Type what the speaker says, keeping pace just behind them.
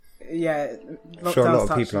yeah, sure a lot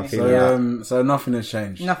of people are feeling so nothing has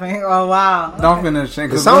changed. Nothing. Oh wow. Nothing has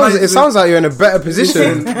changed. It sounds like you're in a better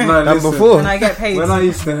position than before. When I get paid.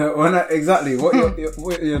 Exactly what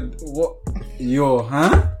you're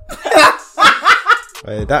huh?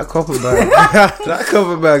 Hey, that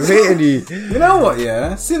Copperberg's hitting you. You know what?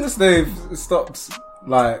 Yeah, since they've stopped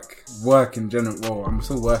like work in general. Well, I'm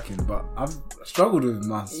still working, but I've struggled with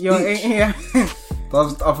my speech.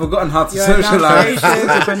 I've forgotten how to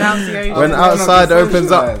socialise. Pronunciation. When outside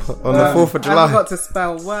opens up on the 4th of July. I forgot to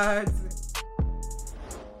spell words.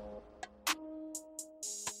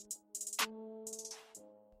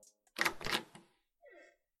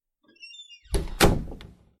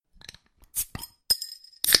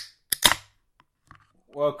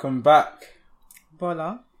 Welcome back.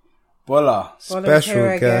 Bola.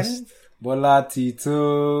 Special guest. Bola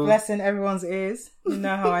Tito. Blessing everyone's ears. You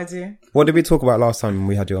know how I do. What did we talk about last time when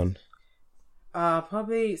we had you on?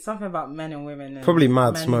 Probably something about men and women. And probably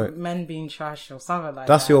mad smoke. Men being trash or something like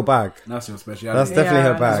that's that. your bag. That's your speciality. That's definitely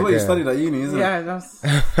her bag. That's what you studied at uni, isn't it? Yeah, that's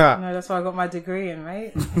why I got my degree in,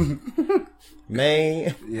 mate.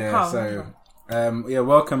 Mate. Yeah,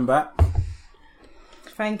 welcome back.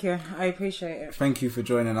 Thank you. I appreciate it. Thank you for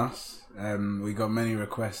joining us. We got many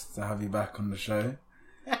requests to have you back on the show.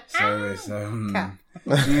 So it's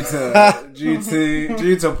due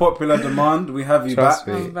to popular demand, we have you back.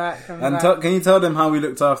 I'm back. Can you tell them how we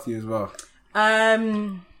looked after you as well?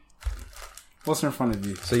 What's in front of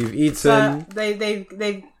you? So you've eaten. So they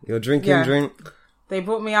you're drinking drink. They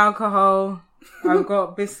bought me alcohol. I've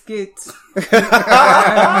got biscuits.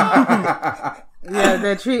 Yeah,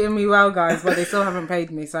 they're treating me well, guys, but they still haven't paid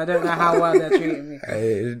me, so I don't know how well they're treating me.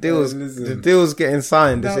 Hey, the deal's getting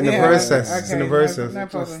signed. It's in the process. Okay, it's in the process. No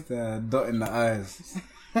problem. Just dotting the I's.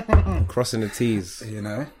 Crossing the T's. You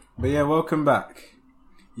know. But yeah, welcome back.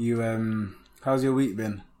 You, how's your week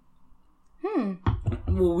been?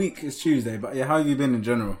 Well, week is Tuesday, but yeah, how have you been in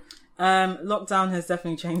general? Lockdown has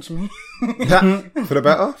definitely changed me. For the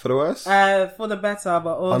better? For the worse? For the better,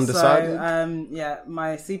 but also, undecided?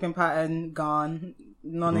 my sleeping pattern gone,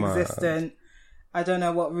 non-existent. I don't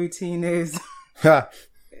know what routine is. Yeah,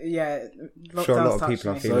 sure a lot of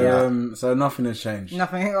people are feeling so nothing has changed.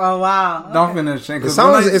 Nothing. Oh wow. Okay. Nothing has changed. It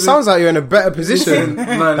sounds like you're in a better position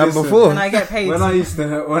than before. When I get paid.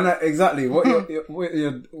 Exactly what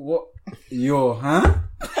you're huh?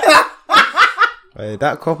 Hey,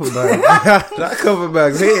 that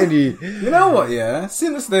Copperberg's hitting you. You know what? Yeah,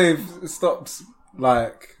 since they've stopped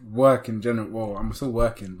like work in general. Well, I'm still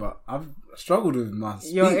working, but I've struggled with my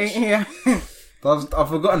speech. I've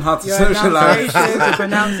forgotten how to socialise.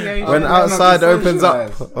 Pronunciation. When outside opens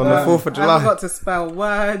up on the 4th of July. I forgot to spell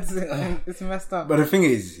words. It's messed up. But the thing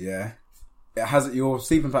is, your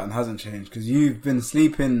sleeping pattern hasn't changed because you've been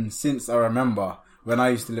sleeping since I remember when I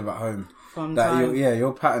used to live at home.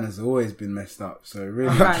 Your pattern has always been messed up. So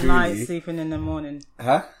really, up at night, sleeping in the morning.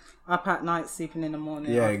 Huh? Up at night, sleeping in the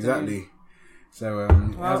morning. Yeah, exactly. So it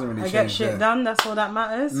hasn't really changed. I get shit done. That's all that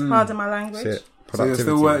matters. Pardon my language. So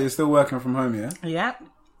you're still working from home, yeah? Yeah,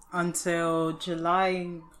 until July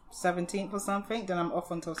 17th or something. Then I'm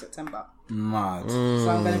off until September. Mad. So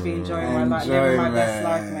I'm going to be enjoying my life, living my best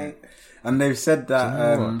life, mate. And they've said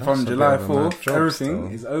that from July 4th,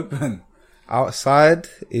 everything is open. Outside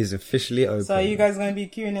is officially open. So are you guys going to be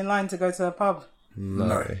queuing in line to go to a pub?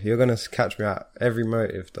 No. You're going to catch me at every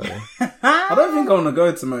motive, though. I don't think I want to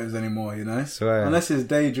go to motives anymore, you know? Swear. Unless it's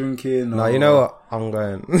day drinking. No, you know what? I'm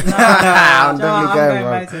going. I'm definitely going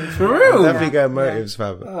motives. For real? I'm definitely going motives,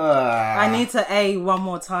 fam. I need to A one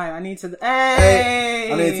more time. I need to No,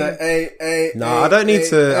 I don't need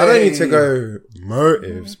to go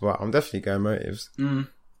motives, but I'm definitely going motives.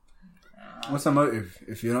 What's a motive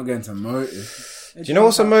if you're not going to motive? Do you know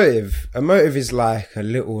what's a motive? A motive is like a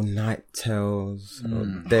little night tales or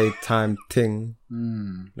daytime ting.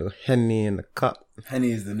 Little Henny in the cup.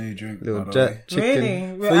 Henny is the new drink. Little jet chicken.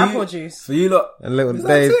 Really? With apple juice? For you lot. A little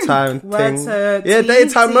daytime ting. Yeah,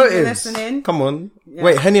 daytime motives. Come on. Yeah.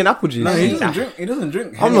 Wait, Henny and apple juice? No, he doesn't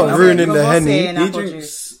drink. I'm not ruining the Henny.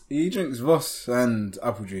 He drinks Voss and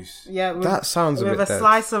apple juice. Yeah, that sounds a bit with a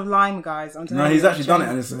slice of lime, guys. No, he's actually done it,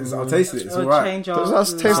 and I'll taste it. It's alright.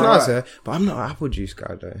 Does that taste nicer? But I'm not an apple juice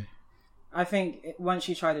guy, though. I think once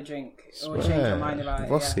you try the drink, it will change your mind about it.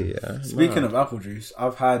 Vossy, yeah. Speaking of apple juice,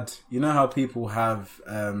 I've had. You know how people have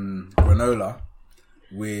granola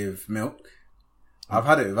with milk? I've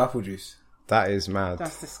had it with apple juice. That is mad.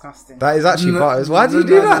 That's disgusting. That is actually butters. Why do you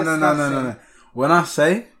do that? No. When I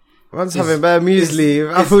say Man's having bare muesli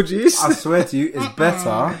with apple juice. I swear to you, it's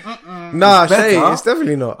better. Nah, Shay, it's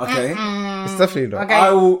definitely not. Okay. It's definitely not. Okay,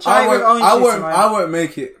 I won't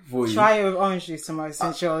make it for you. Try it with orange juice tomorrow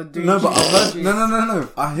since you're doing No, but I've heard, juice. no.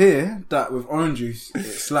 I hear that with orange juice, it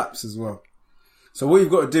slaps as well. So what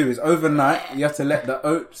you've got to do is overnight, you have to let the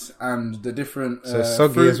oats and the different So it's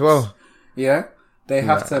soggy fruits, as well. Yeah. They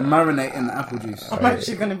have to marinate in the apple juice. I'm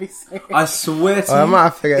actually going to be sick. I swear to you. I might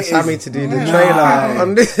have to get Sammy to do the Nah. trailer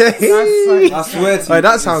on this. I swear to you.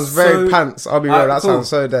 That sounds very so- pants. I'll be real. That cool. sounds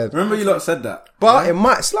so dead. Remember you lot said that. But it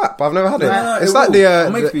might slap. I've never had it. No, It's it like will.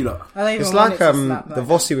 I'll make it for you lot. I don't even it's want like it to slap the like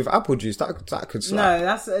Vossi with apple juice. That could slap.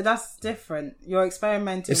 No, that's different. You're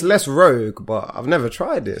experimenting. It's less rogue, but I've never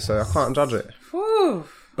tried it, so I can't judge it. Whew.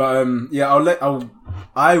 But yeah,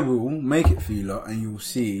 I will make it for you lot, and you'll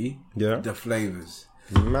see the flavors.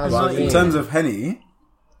 But in terms of Henny,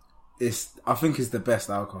 I think it's the best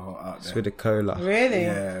alcohol out there. With the cola. Really?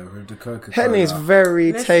 Yeah, with the Coca-Cola. Henny is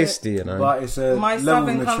very tasty, you know. But it's a My level of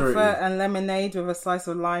Southern maturity. Comfort and lemonade with a slice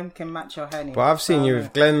of lime can match your Henny. But I've seen you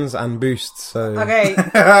with Glens and Boost, so... Okay.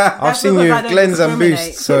 I've seen you with Glens and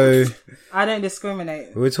Boost, so... I don't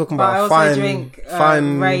discriminate. We're talking But I about also drink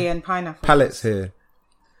fine Ray and pineapple. palettes here.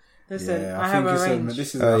 Listen, Yeah, I have a range. I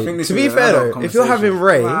think this To is be fair though, if you're having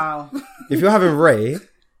Ray, Wow. if you're having Ray,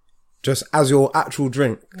 just as your actual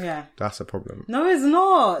drink, Yeah. that's a problem. No, it's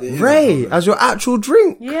not. Ray as your actual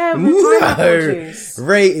drink? Yeah, with pineapple No. juice.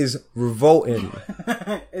 Ray is revolting.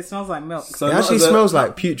 It smells like milk. So It not actually as a- smells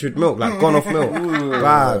like putrid milk, like gone off milk.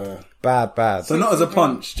 Bad. So not as a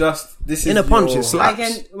punch, just this is In a punch, your- it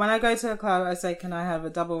slaps. When I go to a club, I say, "Can I have a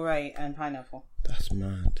double Ray and pineapple?" That's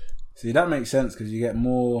mad. See, that makes sense because you get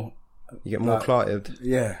more. You get more clarted.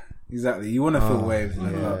 Yeah, exactly. You want to feel waves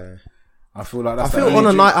in the club. Yeah. I feel like I that's the feel only on a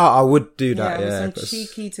drink- night out I would do that, with yeah. some 'cause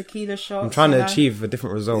cheeky tequila shots. I'm trying to you know? achieve a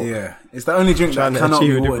different result. Yeah, it's the only drink that Trying to cannot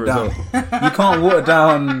achieve be a watered different down. You can't water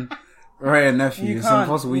down Ray and Nephew. You It's can't.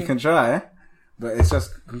 impossible. You can try, but it's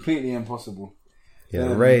just completely impossible.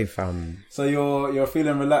 Yeah, Ray fam. So you're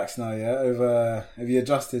feeling relaxed now, yeah? Have you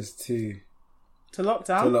adjusted to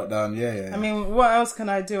lockdown. lockdown? Yeah. I mean, what else can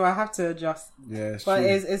I do? I have to adjust. Yeah, it's But true.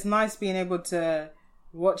 it's nice being able to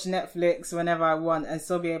watch Netflix whenever I want and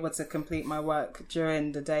still be able to complete my work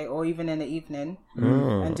during the day or even in the evening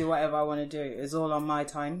and do whatever I want to do. It's all on my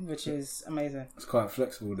time, which is amazing. It's quite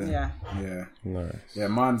flexible then. Yeah. Nice. Yeah,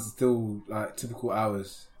 mine's still like typical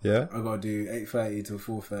hours. Yeah? I gotta do 8:30 till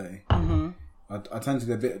 4:30. Mm-hmm. I tend to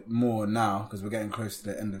do a bit more now because we're getting close to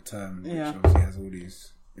the end of term, which obviously has all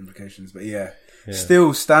these implications. But yeah,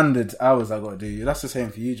 still standard hours I gotta do. That's the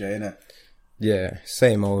same for you, Jay, innit? Yeah,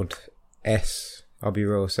 same old I'll be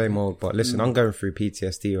real, same old. But listen, I'm going through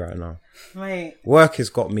PTSD right now. Mate. Work has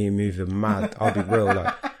got me moving mad. I'll be real.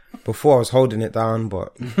 Like before, I was holding it down,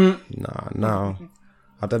 but now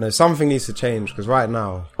I don't know. Something needs to change because right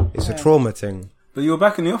now it's a trauma thing. But you're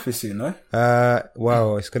back in the office soon, no?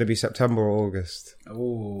 Well, it's going to be September or August.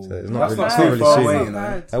 Oh, So it's not that's really- not it's too not really far soon. away, Not you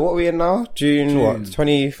know. bad. What are we in now? June. What?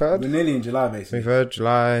 23rd? We're nearly in July, basically. 23rd,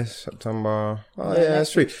 July, September. Oh Yeah, yeah,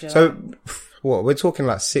 that's true. next week's So, what we're talking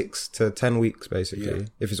like 6 to 10 weeks basically. Yeah.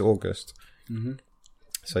 If it's August. Mm-hmm.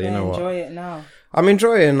 So you Yeah, know what? enjoy it now. I'm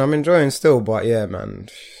enjoying still, but yeah, man,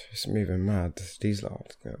 it's moving mad. These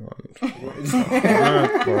lot going on.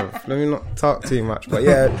 Let me not talk too much, but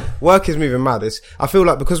yeah, work is moving mad. I feel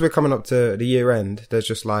like because we're coming up to the year end, there's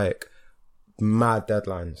just like mad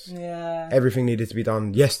deadlines. Yeah. Everything needed to be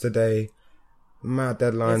done yesterday. Mad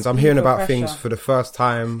deadlines. It's I'm hearing people about things pressure. for the first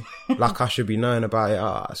time, like I should be knowing about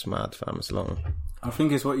it. It's mad, fam. It's long. I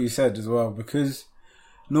think it's what you said as well, because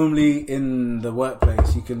normally in the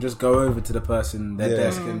workplace, you can just go over to the person, their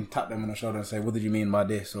desk, and tap them on the shoulder and say, "What did you mean by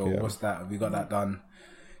this?" Or "What's that? Have you got that done?"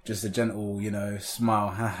 Just a gentle, smile.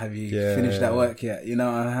 Have you finished that work yet? Have you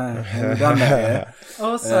done that yet?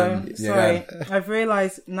 Also, yeah, sorry, I've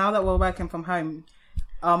realised now that we're working from home,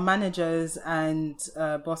 our managers and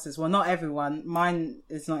bosses, well, not everyone, mine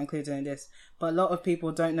is not included in this, but a lot of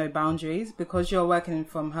people don't know boundaries. Because you're working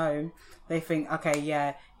from home, they think, okay,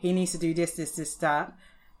 yeah, he needs to do this, that.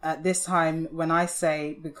 At this time, when I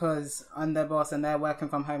say, because I'm their boss and they're working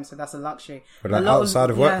from home, so that's a luxury. But like outside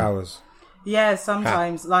of work hours. Yeah,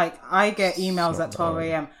 sometimes. Like, I get emails at 12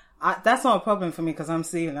 a.m. That's not a problem for me because I'm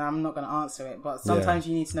sleeping and I'm not going to answer it. But sometimes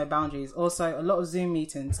you need to know boundaries. Also, a lot of Zoom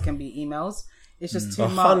meetings can be emails. It's just too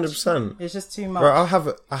much. 100%. It's just too much. Bro,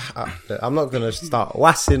 I'm not going to start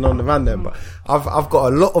wassing on the man then, but I've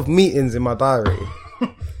got a lot of meetings in my diary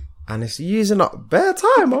and it's using up bare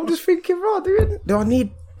time. I'm just thinking, bro, do I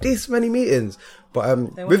need this many meetings? But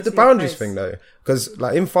with the boundaries thing though, because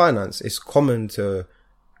like in finance, it's common to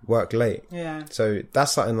work late. Yeah. So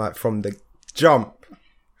that's something like from the jump,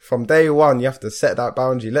 from day one, you have to set that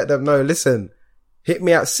boundary. Let them know, listen, hit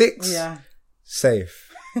me at 6,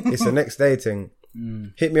 safe. It's the next day thing.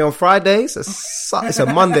 Hit me on Fridays, it's a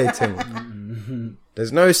Monday thing.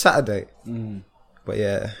 There's no Saturday. But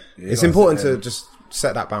it's important to just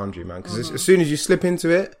set that boundary, man. Because as soon as you slip into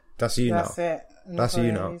it, that's you now. That's it. That's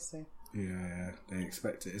you now. Yeah, they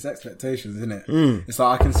expect it. It's expectations, isn't it? It's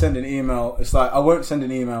like I can send an email. It's like I won't send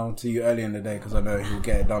an email to you early in the day because I know he'll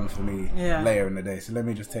get it done for me later in the day. So let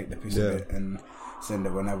me just take the piece of it and send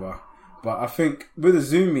it whenever. But I think with the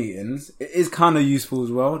Zoom meetings, it is kind of useful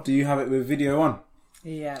as well. Do you have it with video on?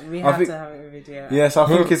 Yeah, we have to have it with video. Yes, I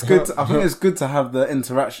think it's good. I think it's good to have the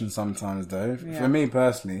interaction sometimes, though. For me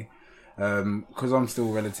personally, because I'm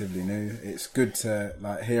still relatively new, it's good to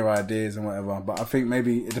like hear ideas and whatever. But I think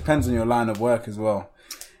maybe it depends on your line of work as well.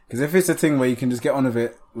 Because if it's a thing where you can just get on with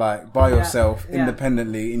it like by yourself,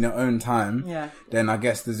 independently in your own time, then I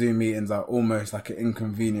guess the Zoom meetings are almost like an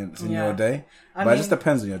inconvenience in your day. But it just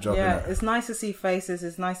depends on your job. Yeah, it's nice to see faces.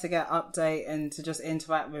 It's nice to get update and to just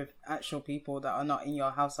interact with actual people that are not in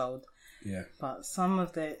your household. Yeah. But some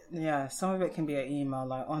of it can be an email,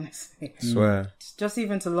 like, honestly. I swear. Just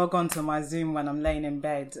even to log on to my Zoom when I'm laying in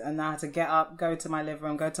bed and I have to get up, go to my living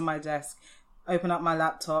room, go to my desk, open up my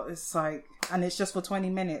laptop. It's like, and it's just for 20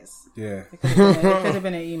 minutes. Yeah. It could have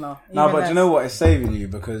been an email. No, but you know what? It's saving you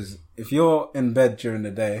because if you're in bed during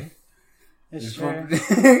the day... It's true.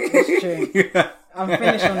 It's true. Yeah. I'm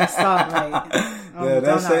finished on the start,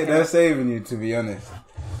 mate. They're saving you, to be honest.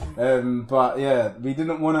 But yeah, we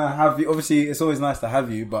didn't want to have you. Obviously, it's always nice to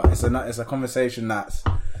have you, but it's a conversation that's,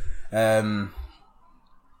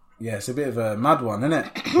 it's a bit of a mad one, isn't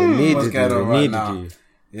it? What's going on right now?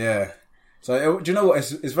 Yeah. So do you know what?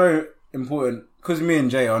 It's very important because me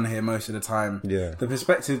and Jay are on here most of the time. Yeah. The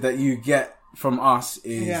perspective that you get from us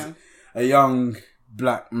is a young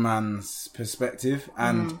black man's perspective,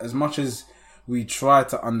 and as much as we try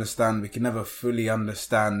to understand, we can never fully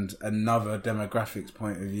understand another demographic's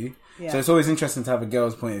point of view. So it's always interesting to have a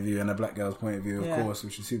girl's point of view and a black girl's point of view, of course,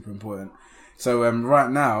 which is super important. So right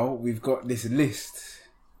now we've got this list.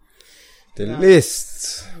 The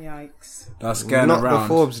list. Yikes. That's going around. Not the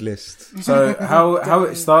Forbes list. So how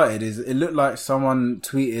it started is it looked like someone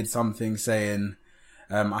tweeted something saying,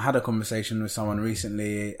 I had a conversation with someone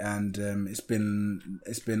recently, and it's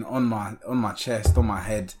been on my chest, on my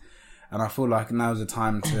head, and I feel like now's the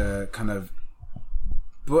time to kind of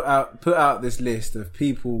put out this list of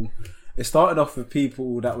people. It started off with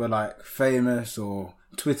people that were like famous or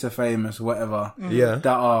Twitter famous or whatever, that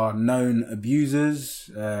are known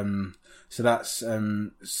abusers. So that's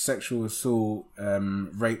sexual assault,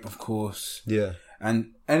 rape, of course,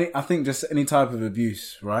 and I think just any type of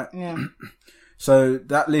abuse, right? Yeah. So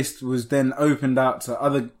that list was then opened out to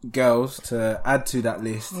other girls to add to that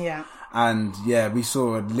list. Yeah. And we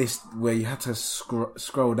saw a list where you had to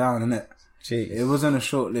scroll down, innit? Jeez. It wasn't a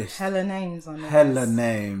short list. Hella names on there. Hella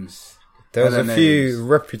names. There was a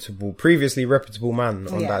few previously reputable men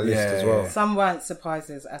on that list as well. Some weren't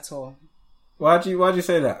surprises at all. Why'd you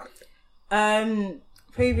say that?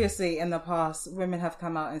 Previously in the past, women have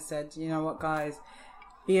come out and said, you know what, guys,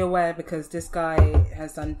 be aware because this guy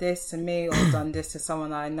has done this to me or done this to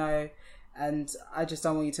someone I know, and I just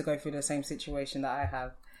don't want you to go through the same situation that I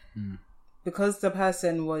have. Because the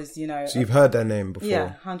person was, So you've heard their name before?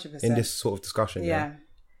 Yeah, 100%. In this sort of discussion, yeah.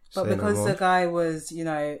 But because the guy was,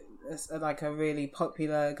 like a really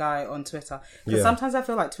popular guy on Twitter. Because sometimes I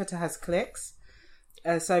feel like Twitter has clicks.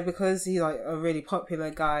 So because he's like a really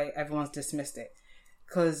popular guy, everyone's dismissed it.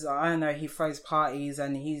 Because, I don't know, he throws parties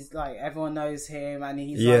and he's like, everyone knows him and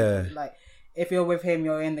he's like, if you're with him,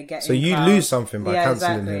 you're in the getting. So you crowd. lose something by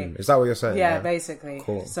cancelling him. Is that what you're saying? Yeah, basically.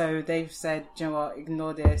 Cool. So they've said, you know what,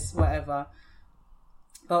 ignore this, whatever.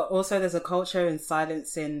 But also there's a culture in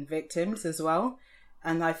silencing victims as well.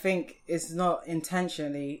 And I think it's not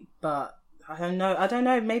intentionally, but I don't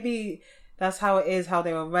know, maybe that's how it is, how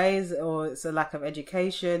they were raised, or it's a lack of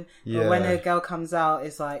education. But when a girl comes out,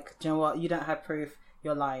 it's like, do you know what, you don't have proof,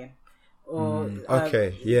 you're lying. Or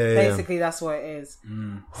basically that's what it is.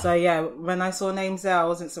 So when I saw names there, I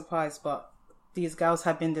wasn't surprised, but these girls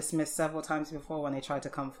have been dismissed several times before when they tried to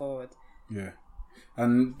come forward.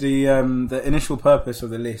 And the initial purpose of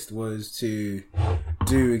the list was to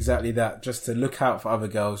do exactly that, just to look out for other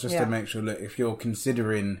girls, just to make sure, look, if you're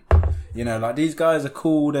considering, like these guys are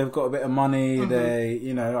cool, they've got a bit of money, they,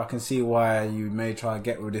 I can see why you may try to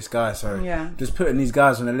get with this guy. So just putting these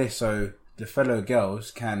guys on the list so the fellow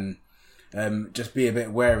girls can just be a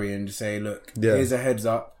bit wary and just say, look, here's a heads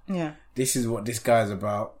up. This is what this guy's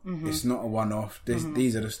about. It's not a one-off.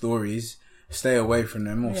 These are the stories. Stay away from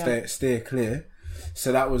them or steer clear.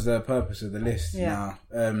 So that was the purpose of the list. Now,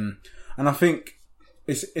 and I think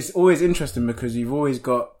it's always interesting because you've always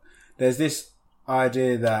got, there's this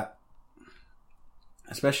idea that,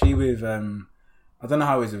 especially with I don't know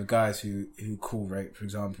how it is with guys who call rape, for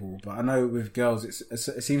example, but I know with girls it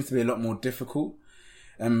seems to be a lot more difficult,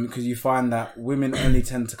 because you find that women only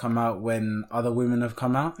tend to come out when other women have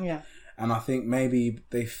come out. Yeah. And I think maybe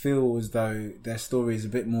they feel as though their story is a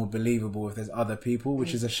bit more believable if there's other people,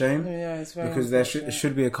 which is a shame. Yeah, it's very because there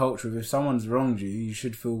should be a culture of, if someone's wronged you, you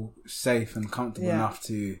should feel safe and comfortable enough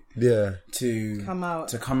to come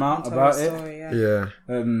out about story, it.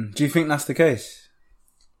 Do you think that's the case?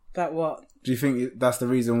 That what? Do you think that's the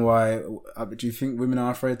reason why? Do you think women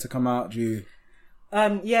are afraid to come out? Do you?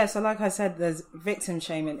 So like I said, there's victim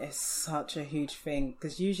shaming is such a huge thing,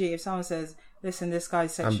 because usually if someone says, listen, this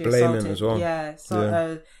guy's sexually assaulted. Him as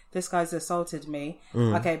well. This guy's assaulted me.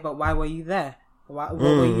 Okay, but why were you there? What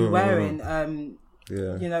were you wearing?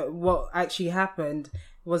 You know, what actually happened?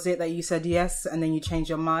 Was it that you said yes and then you changed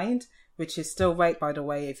your mind? Which is still rape, by the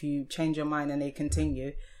way, if you change your mind and they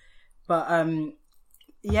continue. But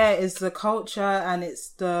it's the culture, and it's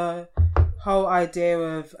the whole idea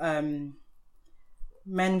of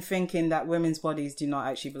men thinking that women's bodies do not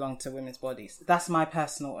actually belong to women's bodies. That's my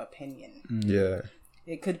personal opinion. Yeah.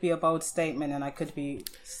 It could be a bold statement and I could be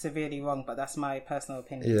severely wrong, but that's my personal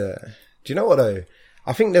opinion. Yeah. Do you know what though?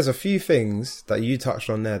 I think there's a few things that you touched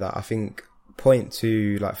on there that I think point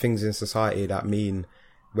to like things in society that mean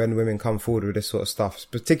when women come forward with this sort of stuff,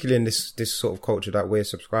 particularly in this sort of culture that we're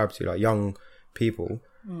subscribed to, like young people,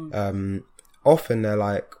 often they're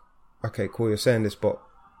like, okay, cool, you're saying this, but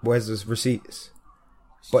where's the receipts?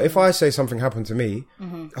 But if I say something happened to me,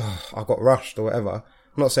 I got rushed or whatever,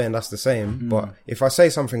 I'm not saying that's the same, but if I say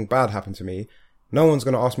something bad happened to me, no one's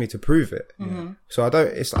going to ask me to prove it. So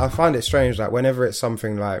I find it strange that whenever it's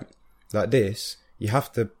something like this, you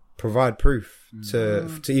have to provide proof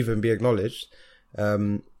to even be acknowledged.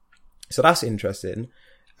 So that's interesting.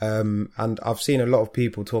 And I've seen a lot of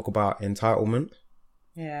people talk about entitlement.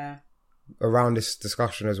 Yeah. Around this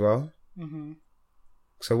discussion as well.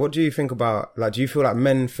 So what do you think about, like, do you feel like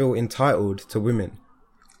men feel entitled to women?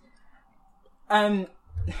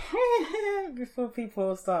 Before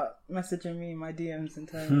people start messaging me in my DMs and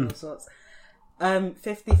telling me all sorts,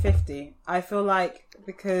 50-50. I feel like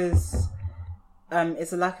because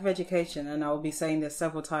it's a lack of education, and I will be saying this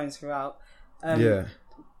several times throughout,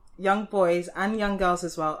 young boys and young girls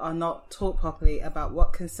as well are not taught properly about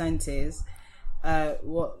what consent is,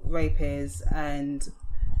 what rape is, and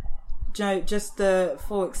just the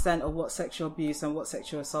full extent of what sexual abuse and what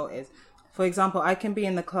sexual assault is. For example, I can be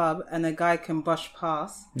in the club and a guy can brush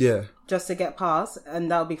past, just to get past,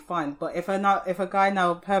 and that'll be fine. But if a guy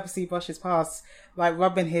now purposely brushes past, like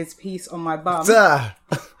rubbing his piece on my bum,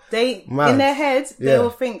 they in their head they will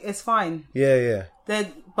think it's fine.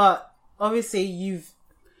 But obviously you've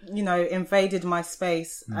invaded my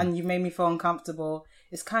space and you made me feel uncomfortable.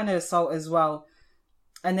 It's kind of assault as well,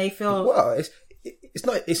 and they feel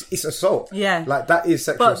it's assault. Yeah, like that is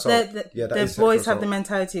sexual assault. The boys have the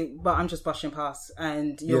mentality, but I'm just brushing past,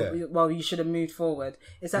 and you should have moved forward.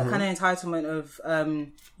 It's that kind of entitlement of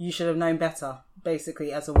you should have known better,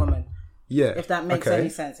 basically, as a woman. Yeah, if that makes any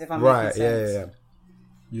sense. If I'm making sense.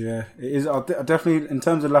 Yeah, it is. I definitely, in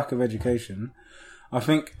terms of lack of education, I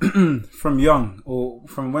think from young, or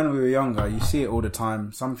from when we were younger, you see it all the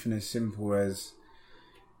time. Something as simple as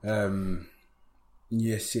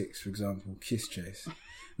year 6, for example, kiss chase.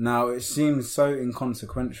 Now, it seems so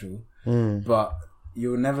inconsequential, but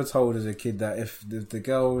you were never told as a kid that if the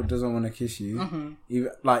girl doesn't want to kiss you,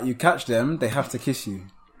 you catch them, they have to kiss you.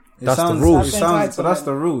 That's the rules. But that's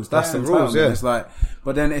the rules. That's the rules. Yeah. It's like,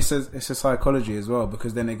 but then it's a psychology as well,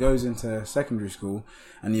 because then it goes into secondary school,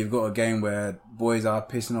 and you've got a game where boys are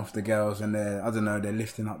pissing off the girls, and they're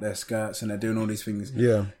lifting up their skirts and they're doing all these things.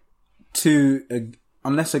 Yeah.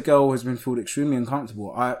 Unless a girl has been felt extremely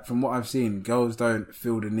uncomfortable, from what I've seen, girls don't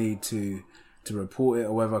feel the need to report it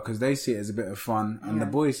or whatever, because they see it as a bit of fun, and the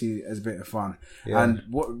boys see it as a bit of fun. Yeah. And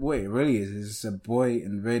what it really is a boy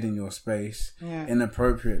invading your space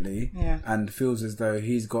inappropriately and feels as though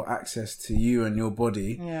he's got access to you and your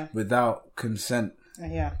body without consent.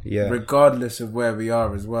 Regardless of where we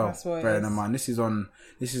are as well. Bearing in mind, this is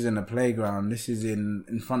in a playground, this is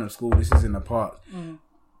in front of school, this is in a park.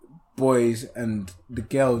 Boys and the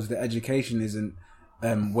girls, the education isn't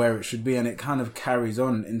where it should be, and it kind of carries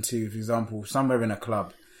on into, for example, somewhere in a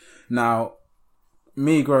club. Now,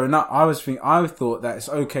 me growing up, I thought that it's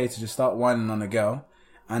okay to just start whining on a girl,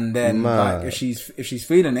 and then like if she's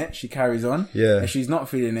feeling it, she carries on. Yeah. If she's not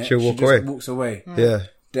feeling it, she just walks away. Yeah.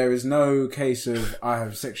 there is no case of I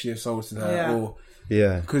have sexually assaulted her or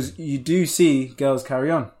because you do see girls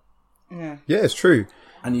carry on. Yeah, it's true.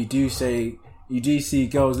 And you do see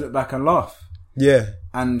girls look back and laugh. Yeah.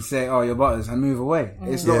 And say, "Oh, your butters," and move away.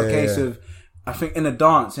 It's not a case of. I think in a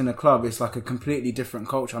dance, in a club, it's like a completely different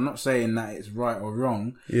culture. I'm not saying that it's right or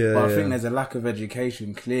wrong, but I think there's a lack of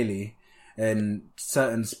education clearly in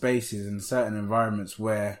certain spaces and certain environments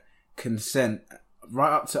where consent,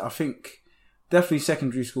 right up to, I think, definitely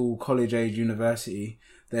secondary school, college age, university,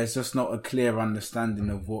 there's just not a clear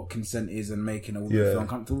understanding of what consent is and making a woman feel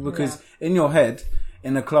uncomfortable. Because in your head,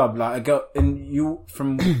 in a club, like a girl,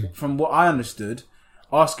 from what I understood,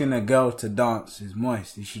 asking a girl to dance is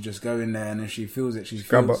moist. You should just go in there, and if she feels it, she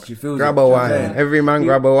feels grab a wine. Every man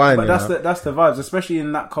grab a wine. But that's the vibes, especially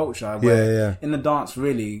in that culture. Where in the dance,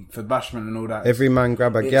 really, for bashment and all that. Every man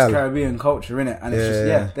grab a gal. It's Caribbean culture, innit? And it's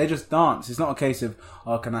just they just dance. It's not a case of,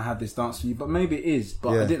 oh, can I have this dance for you? But maybe it is.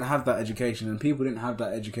 But I didn't have that education, and people didn't have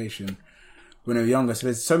that education when they were younger. So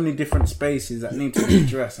there's so many different spaces that need to be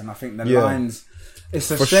addressed, and I think the lines.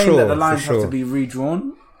 It's a shame that the lines have to be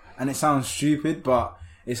redrawn, and it sounds stupid, but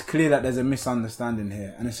it's clear that there's a misunderstanding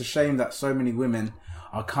here. And it's a shame that so many women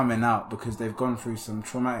are coming out because they've gone through some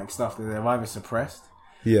traumatic stuff that they've either suppressed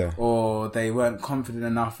or they weren't confident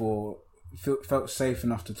enough or felt safe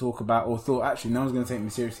enough to talk about, or thought, actually, no one's going to take me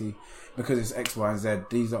seriously because it's X, Y, and Z.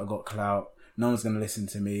 These lot got clout. No one's going to listen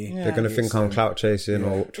to me. They're going to think I'm clout chasing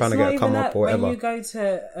or trying to get a come up or whatever. When you go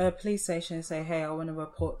to a police station and say, hey, I want to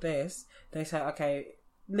report this, they say, okay,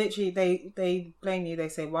 literally, they blame you. They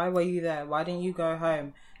say, why were you there? Why didn't you go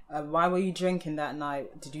home? Why were you drinking that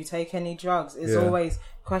night? Did you take any drugs? It's always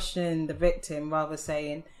questioning the victim rather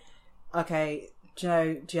saying, okay,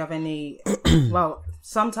 Joe, do you have any... Well,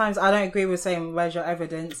 sometimes I don't agree with saying, where's your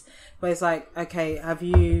evidence? But it's like, okay, have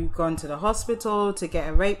you gone to the hospital to get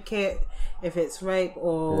a rape kit if it's rape?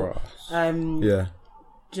 Or, do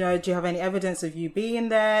you have any evidence of you being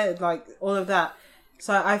there? Like, all of that.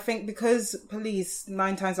 So I think because police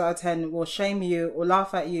 9 times out of 10 will shame you or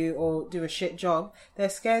laugh at you or do a shit job, they're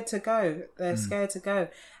scared to go.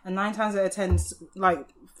 And 9 times out of 10, like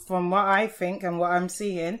from what I think and what I'm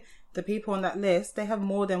seeing, the people on that list, they have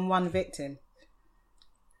more than one victim.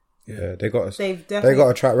 Yeah, they got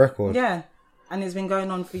a track record. Yeah. And it's been going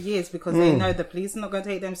on for years because they know the police are not going to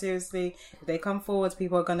take them seriously. If they come forward,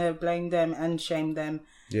 people are going to blame them and shame them.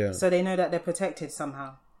 Yeah. So they know that they're protected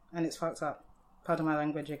somehow. And it's fucked up. Pardon my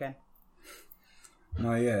language again.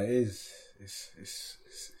 No, yeah, it is.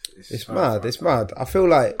 It's mad. It's mad. I feel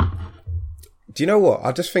like. Do you know what?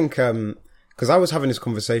 I just think because I was having this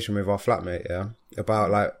conversation with our flatmate, about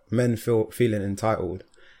like men feeling entitled,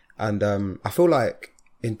 and I feel like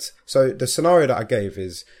so the scenario that I gave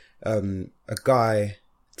is a guy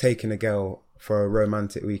taking a girl for a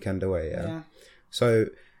romantic weekend away. So.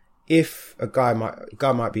 If a guy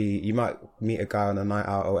might be, you might meet a guy on a night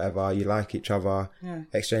out or whatever, you like each other,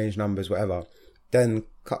 exchange numbers, whatever. Then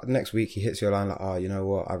next week he hits your line like, oh, you know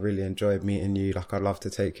what? I really enjoyed meeting you. Like, I'd love to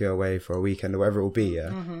take you away for a weekend or whatever it will be.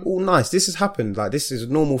 All nice. This has happened. Like, this is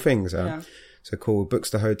normal things. So cool. Books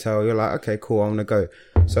the hotel. You're like, okay, cool. I'm gonna go.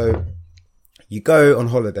 So you go on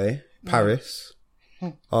holiday, Paris,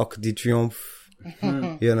 Arc de Triomphe,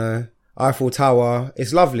 you know, Eiffel Tower.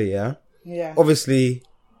 It's lovely. Yeah. Obviously.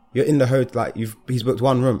 You're in the hotel, like he's booked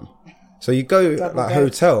one room. So you go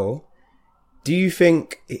hotel. Do you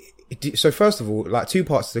think, so first of all, like 2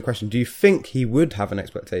 parts to the question. Do you think he would have an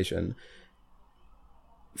expectation?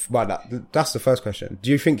 That's the first question.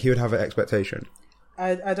 Do you think he would have an expectation?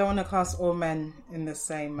 I don't want to cast all men in the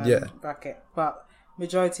same bracket, but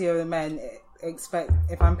majority of the men expect,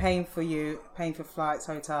 if I'm paying for you, paying for flights,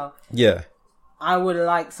 hotel, I would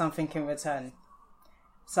like something in return.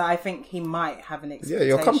 So I think he might have an expectation.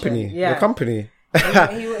 Yeah, your company. Your company.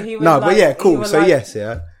 He no, like, but yeah, cool. So like yes,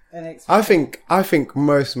 I think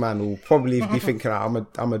most men will probably be thinking, I'm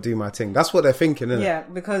gonna do my thing. That's what they're thinking, isn't it? Yeah,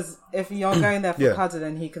 because if you're going there for cuddle,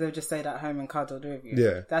 then he could have just stayed at home and cuddled with you.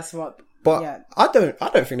 Yeah, that's what. But I don't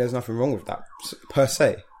think there's nothing wrong with that per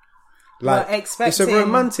se. Like, it's a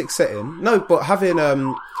romantic setting. No, but having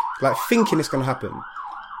like thinking it's gonna happen.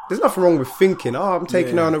 There's nothing wrong with thinking, I'm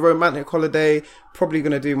taking her on a romantic holiday, probably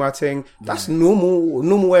going to do my thing. That's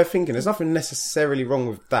normal way of thinking. There's nothing necessarily wrong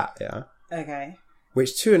with that, Okay.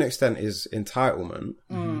 Which to an extent is entitlement.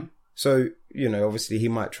 So, you know, obviously he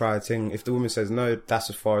might try a thing. If the woman says no, that's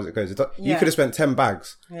as far as it goes. You could have spent 10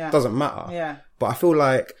 bags. It doesn't matter. Yeah. But I feel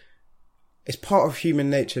like it's part of human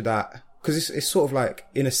nature that, because it's sort of like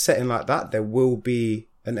in a setting like that, there will be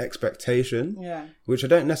an expectation. Yeah. Which I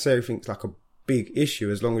don't necessarily think is like a big issue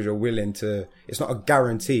as long as you're willing to. It's not a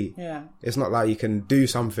guarantee. Yeah. It's not like you can do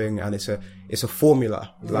something and it's a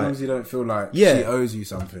formula. As long as you don't feel like she owes you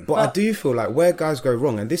something. But I do feel like where guys go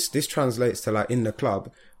wrong, and this translates to like in the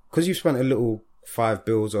club, because you've spent a little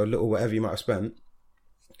 $5 or a little whatever you might have spent.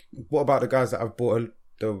 What about the guys that have bought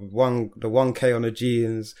the 1K on the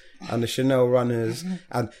jeans and the Chanel runners,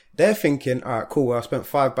 and they're thinking, all right, cool, well, I spent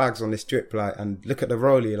 5 bags on this drip, like, and look at the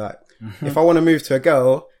rollie, like, if I want to move to a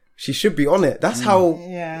girl, she should be on it. That's how,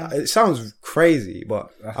 it sounds crazy,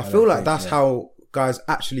 but I feel like that's how guys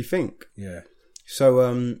actually think. Yeah. So,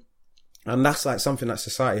 and that's like something that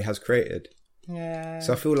society has created. Yeah.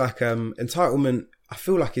 So I feel like entitlement, I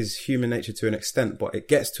feel like is human nature to an extent, but it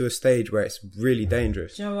gets to a stage where it's really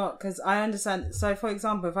dangerous. Do you know what? Because I understand. So, for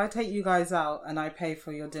example, if I take you guys out and I pay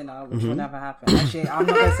for your dinner, which will never happen. Actually, I'm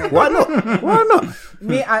not going to say that. Why not? Why not?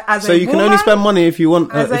 Me, as so a you can woman, only spend money if you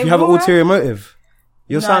want, if you have an ulterior motive.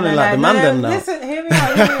 You're sounding like the man then now. Listen, hear me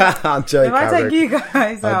out. I'm joking. If I take you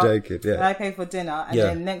guys out, I'm joking, and I pay for dinner, and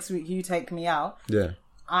then next week you take me out,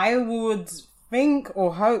 I would think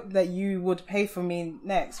or hope that you would pay for me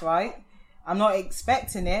next, right? I'm not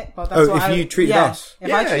expecting it, but that's what if you treated us.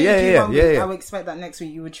 If I treated you one week, I would expect that next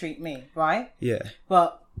week you would treat me, right? Yeah.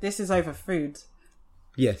 But this is over food.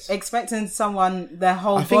 Yes. Expecting someone, their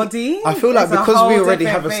whole body. I feel like because we already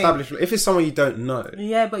have established, if it's someone you don't know.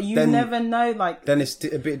 Yeah, but you never know, like. Then it's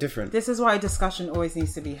a bit different. This is why a discussion always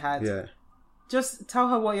needs to be had. Yeah. Just tell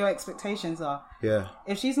her what your expectations are. Yeah.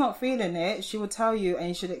 If she's not feeling it, she will tell you and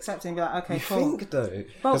you should accept it and be like, okay, cool. You think though?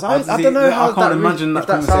 Because But I don't know how I can't imagine that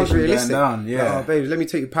sounds conversation realistic. going down. Yeah. Oh, babe, let me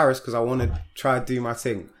take you to Paris because I want to try and do my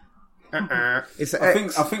thing. It's an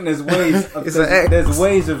X. I think there's ways. There's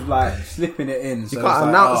ways of like slipping it in. So you can't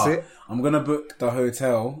announce it. I'm gonna book the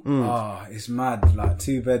hotel. It's mad. Like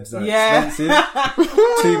 2 beds are expensive.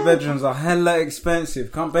 2 bedrooms are hella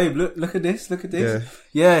expensive. Can't, babe, look at this. Look at this.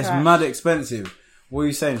 Yeah, it's mad expensive. What are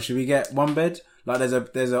you saying? Should we get 1 bed? Like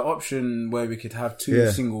there's an option where we could have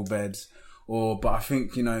 2 single beds. But I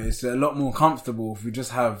think, it's a lot more comfortable if we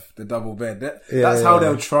just have the double bed. That's how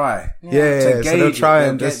they'll try. To gauge so they'll try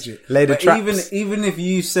and just lay the traps. Even if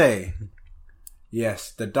you say,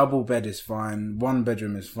 yes, the double bed is fine, 1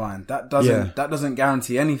 bedroom is fine, that doesn't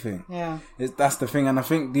guarantee anything. Yeah. That's the thing. And I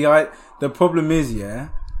think the problem is, a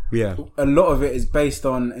lot of it is based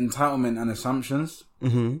on entitlement and assumptions.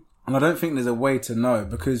 Mm-hmm. And I don't think there's a way to know,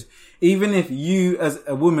 because even if you as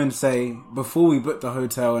a woman say, before we book the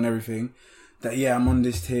hotel and everything, that I'm on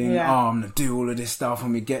this thing, I'm gonna do all of this stuff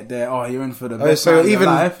when we get there, you're in for the best so of your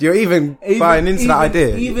life. You're even buying into that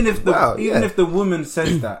idea. Even if the woman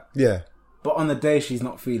says that, but on the day she's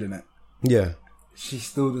not feeling it, she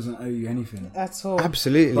still doesn't owe you anything at all.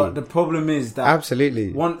 Absolutely. But the problem is that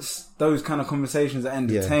absolutely, once those kind of conversations are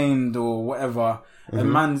entertained or whatever, a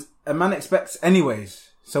man expects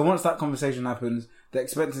anyways. So once that conversation happens, the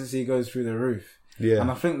expectancy goes through the roof. Yeah.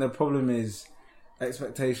 And I think the problem is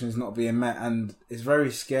expectations not being met, and it's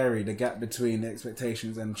very scary, the gap between the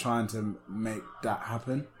expectations and trying to make that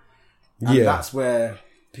happen. And that's where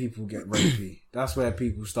people get ropey. That's where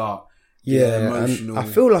people start getting emotional. And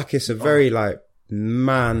I feel like it's a very like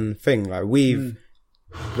man thing. Like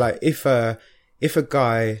like if a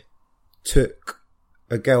guy took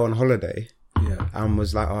a girl on holiday and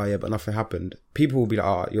was like, but nothing happened, people will be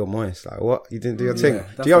like, you're moist, like what, you didn't do your thing. Do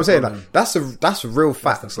you know what I'm saying? Like that's real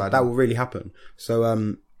facts. Like that will really happen.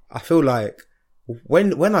 So I feel like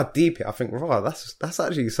when I deep it, I think, that's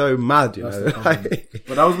actually so mad, you know.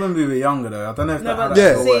 But that was when we were younger though. I don't know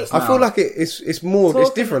if I feel like it's more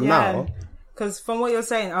it's different now. Because from what you're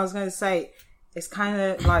saying, I was going to say, it's kind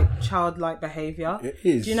of like childlike behaviour. It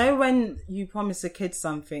is. Do you know when you promise a kid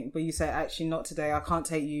something, but you say, actually not today, I can't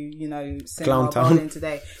take you, cinema bowling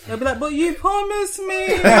today. They'll be like, but you promised me.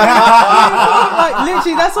 Like,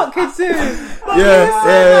 literally, that's what kids do. Like,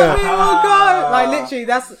 literally,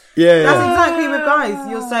 that's exactly with guys.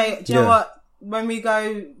 You'll say, do you know what? When we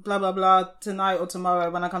go, blah, blah, blah, tonight or tomorrow,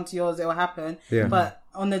 when I come to yours, it will happen. Yeah. But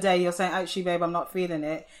on the day, you're saying, actually, babe, I'm not feeling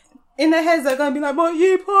it. In their heads, they're going to be like, but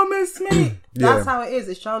you promised me. That's how it is.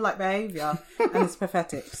 It's childlike behaviour and it's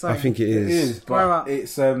pathetic. So I think it is. It is, but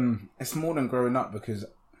it's more than growing up, because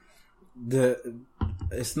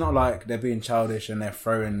it's not like they're being childish and they're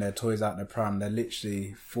throwing their toys out the pram. They're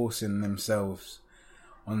literally forcing themselves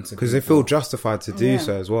onto, because they feel justified to do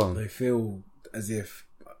so as well. They feel as if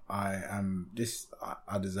I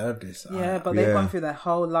deserve this. But they've gone through their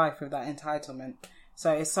whole life with that entitlement.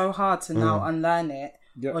 So it's so hard to now unlearn it.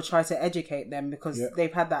 Or try to educate them, because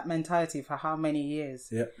they've had that mentality for how many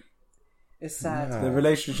years. It's sad. Yeah. The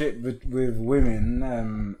relationship with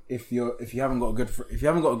women, if you haven't got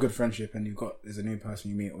a good friendship and there's a new person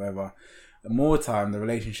you meet or whatever, more time the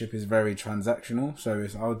relationship is very transactional. So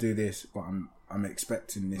it's I'll do this, but I'm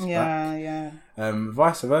expecting this back. Yeah.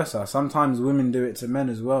 Vice versa. Sometimes women do it to men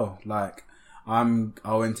as well. Like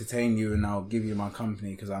I'll entertain you and I'll give you my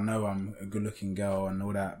company because I know I'm a good looking girl and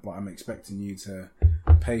all that, but I'm expecting you to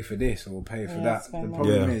pay for this or pay for that. The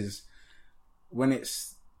problem is when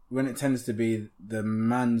it tends to be the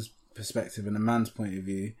man's perspective and the man's point of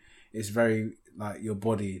view, it's very like your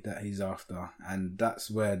body that he's after, and that's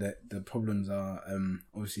where the problems are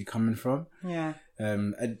obviously coming from. Yeah.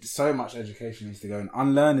 So much education needs to go in.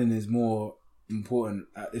 Unlearning is more important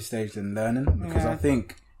at this stage than learning, because I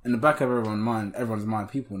think in the back of everyone's mind,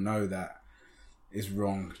 people know that it's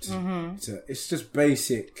wrong. It's just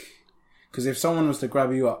basic. Because if someone was to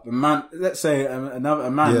grab you up, let's say a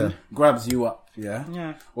man grabs you up,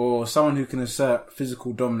 or someone who can assert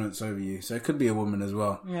physical dominance over you, so it could be a woman as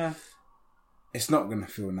well. Yeah. It's not going to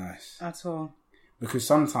feel nice. At all. Because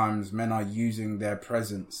sometimes men are using their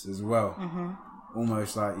presence as well.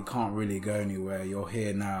 Almost like you can't really go anywhere, you're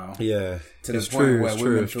here now. Yeah. To the point where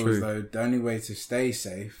women feel as though the only way to stay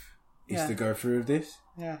safe is to go through with this.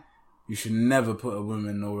 Yeah. You should never put a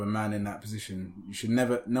woman or a man in that position.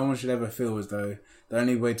 No one should ever feel as though the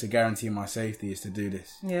only way to guarantee my safety is to do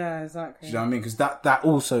this. Yeah, exactly. Do you know what I mean? Because that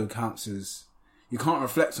also counts as, you can't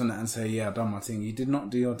reflect on that and say, yeah, I've done my thing. You did not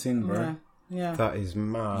do your thing, bro. Yeah. That is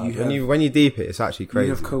mad. When you deep it, it's actually crazy.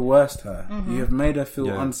 You have coerced her. You have made her feel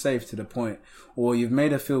unsafe to the point, or you've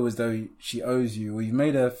made her feel as though she owes you, or you've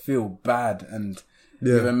made her feel bad, and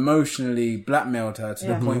you've emotionally blackmailed her to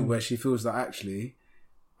the point where she feels that actually,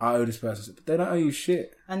 I owe this person. But they don't owe you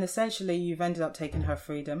shit. And essentially, you've ended up taking her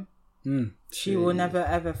freedom. She will never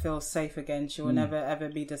ever feel safe again. She will never ever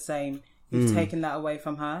be the same. You've taken that away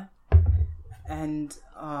from her. And,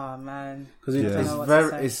 oh man. Because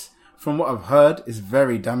it's from what I've heard, it's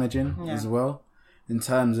very damaging as well. In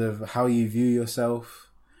terms of how you view yourself,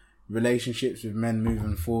 relationships with men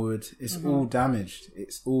moving forward. It's all damaged.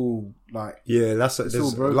 It's all like... Yeah,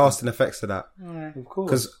 there's lasting effects to that. Yeah. Of course.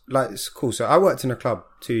 Because, like, it's cool. So I worked in a club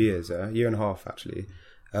 2 years, a year and a half, actually.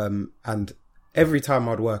 And every time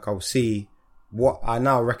I'd work, I would see what I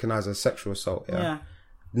now recognise as sexual assault. Yeah.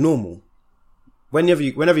 Normal. Whenever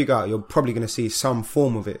you go out, you're probably going to see some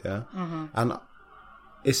form of it, And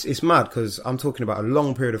it's mad because I'm talking about a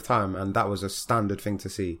long period of time, and that was a standard thing to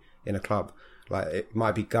see in a club. Like, it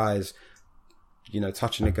might be guys,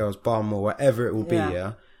 touching a girl's bum or whatever it will be,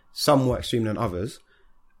 Some more extreme than others.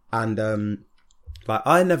 And,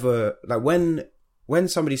 I never, when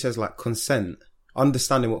somebody says, consent,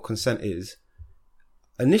 understanding what consent is,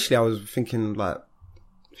 initially I was thinking,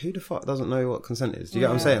 who the fuck doesn't know what consent is? Do you get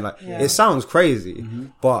what I'm saying? It sounds crazy,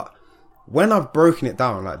 but when I've broken it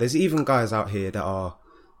down, there's even guys out here that are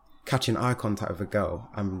catching eye contact with a girl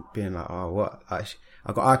and being like, oh, what? I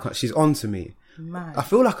got eye contact. She's on to me. Man. I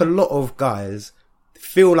feel like a lot of guys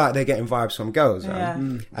feel like they're getting vibes from girls,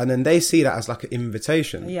 and then they see that as an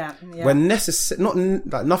invitation. When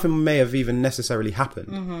nothing may have even necessarily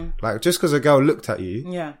happened. Just because a girl looked at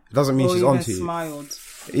you, it doesn't mean she's onto you. Smiled.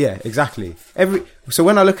 Yeah, exactly. So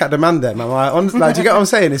when I look at the man there, man, do you get what I'm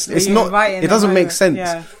saying? It's not. It doesn't make sense.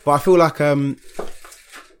 Yeah. But I feel like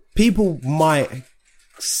people might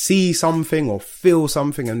see something or feel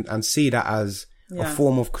something and see that as a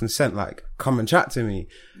form of consent. Come and chat to me.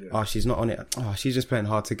 Oh, she's not on it. Oh, she's just playing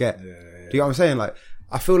hard to get. Do you get what I'm saying?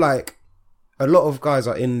 I feel like a lot of guys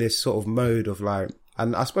are in this sort of mode of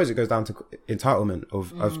and I suppose it goes down to entitlement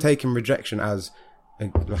of taking rejection as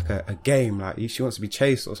a game. She wants to be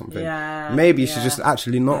chased or something. Maybe she's just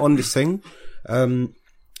actually not on this thing.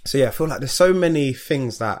 So I feel like there's so many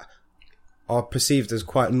things that are perceived as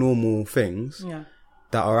quite normal things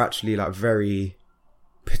that are actually very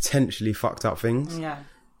potentially fucked up things.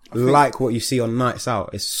 Like what you see on nights out.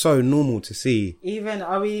 It's so normal to see. Even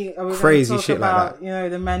are we crazy talk shit about, like that?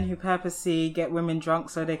 The men who purposely get women drunk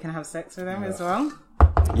so they can have sex with them as well.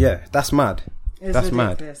 Yeah, that's mad. That's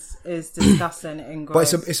ridiculous. mad. It's disgusting and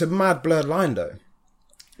gross. But it's a mad blurred line though,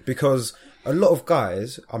 because a lot of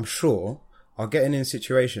guys, I'm sure, are getting in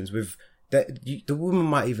situations with that. The woman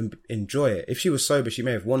might even enjoy it. If she was sober, she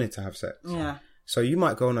may have wanted to have sex. Yeah. So you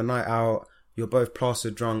might go on a night out. You're both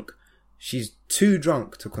plastered drunk. She's too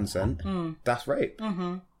drunk to consent. That's rape.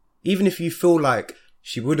 Even if you feel like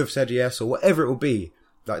she would have said yes or whatever it will be,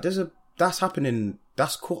 that's happening.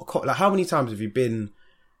 That's how many times have you been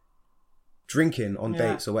drinking on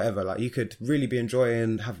dates or whatever? You could really be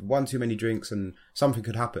enjoying, have one too many drinks, and something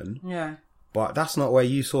could happen. Yeah. But that's not where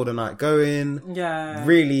you saw the night going. Yeah.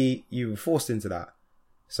 Really, you were forced into that.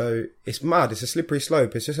 So it's mad. It's a slippery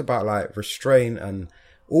slope. It's just about like restraint and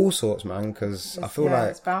all sorts, man. Because I feel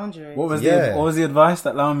like it's boundaries. What was the advice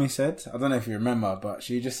that Laomi said? I don't know if you remember, but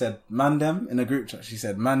she just said, "Man them," in a group chat. She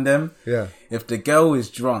said, "Man them." Yeah. If the girl is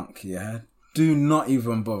drunk, do not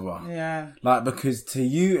even bother. Yeah. Like, because to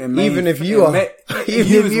you, it may... Even if you are.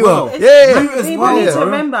 Even if you are. Yeah. You as People well.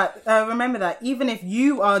 need to remember that even if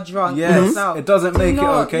you are drunk yourself, it doesn't make it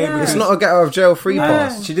okay. Yeah. It's not a get out of jail free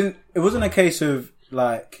pass. She didn't... It wasn't a case of,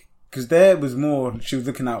 like... Because there was more... She was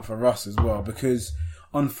looking out for us as well. Because,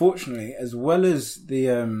 unfortunately, as well as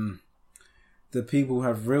the people who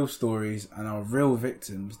have real stories and are real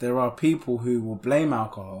victims, there are people who will blame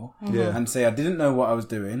alcohol and say, I didn't know what I was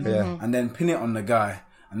doing, and then pin it on the guy.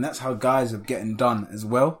 And that's how guys are getting done as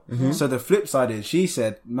well. So the flip side is, she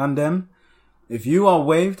said, "Man them, if you are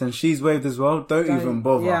waved and she's waved as well, don't even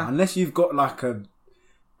bother. Unless you've got like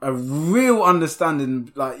a real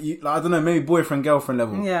understanding, like I don't know, maybe boyfriend, girlfriend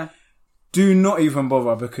level. Yeah. Do not even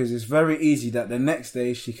bother, because it's very easy that the next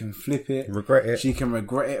day she can flip it. Regret it. She can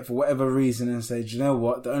regret it for whatever reason and say, do you know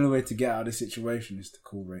what? The only way to get out of this situation is to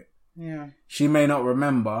call rape. Yeah. She may not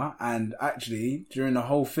remember, and actually, during the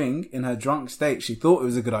whole thing, in her drunk state, she thought it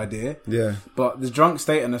was a good idea. Yeah. But the drunk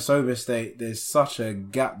state and the sober state, there's such a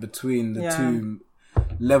gap between the two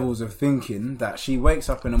levels of thinking that she wakes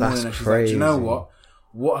up in the morning and she's like, do you know what?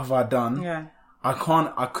 What have I done? Yeah. I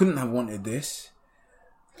couldn't have wanted this.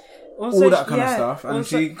 Also, all that kind of stuff, and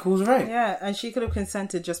she calls rape. Yeah, and she could have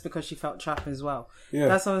consented just because she felt trapped as well. Yeah.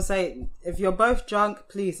 That's what I'm saying. If you're both drunk,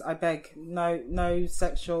 please, I beg, no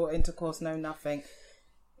sexual intercourse, no nothing.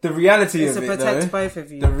 The reality it's of to it, protect though, both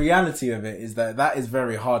of you. the reality of it is that is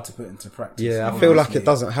very hard to put into practice. Yeah, I feel like it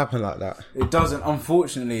doesn't happen like that. It doesn't.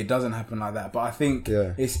 Unfortunately, it doesn't happen like that. But I think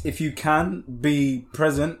it's, if you can be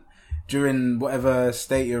present during whatever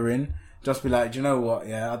state you're in, just be like, do you know what?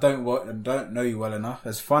 Yeah, I don't know you well enough.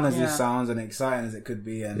 As fun as this sounds and exciting as it could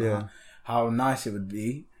be, and how nice it would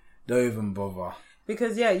be, don't even bother.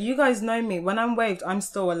 Because you guys know me. When I'm waved, I'm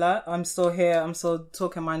still alert. I'm still here. I'm still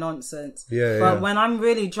talking my nonsense. But when I'm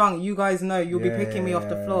really drunk, you guys know you'll be picking me off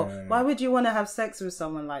the floor. Why would you want to have sex with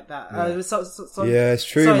someone like that? It's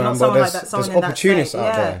true, man. But there's opportunists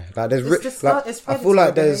out there. Like there's, I feel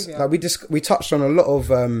like there's we touched on a lot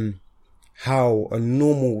of how a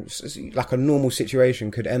normal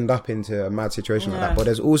situation could end up into a mad situation like that. But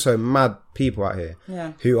there's also mad people out here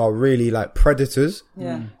who are really like predators.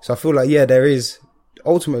 So I feel like there is.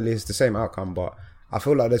 Ultimately, it's the same outcome, but I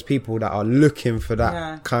feel like there's people that are looking for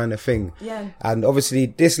that kind of thing. And obviously,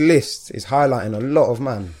 this list is highlighting a lot of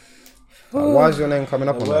man. Like, why is your name coming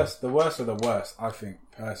up on that? The worst of the worst, I think,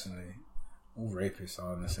 personally. All rapists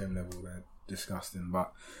are on the same level. They're disgusting.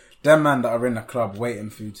 But them man that are in the club waiting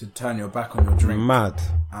for you to turn your back on your drink. Mad.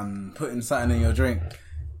 And putting something in your drink.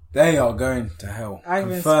 They are going to hell. I've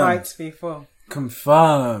been spiked before.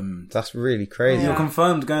 Confirmed. That's really crazy. You're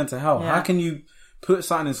confirmed going to hell. How can you put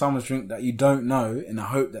something in someone's drink that you don't know in the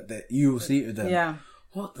hope that you will see it with them? Yeah.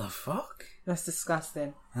 What the fuck? That's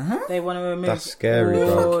disgusting. Uh-huh. They want to remove That's scary,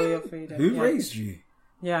 bro. your freedom. Who raised you?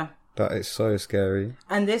 Yeah. That is so scary.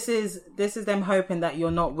 And this is them hoping that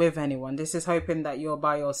you're not with anyone. This is hoping that you're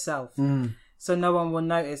by yourself. So no one will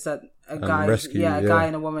notice that a guy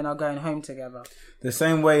and a woman are going home together. The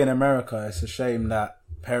same way in America, it's a shame that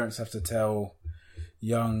parents have to tell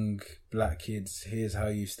young black kids, here's how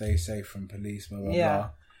you stay safe from police, blah, blah, blah.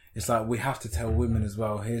 It's like we have to tell women as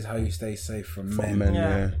well, here's how you stay safe from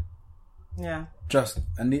men. Yeah. Just,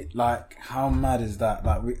 and like, how mad is that?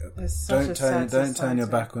 Like, don't turn your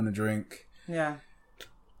back on a drink. Yeah.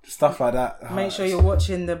 Stuff like that. Make sure you're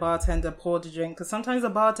watching the bartender pour the drink, because sometimes the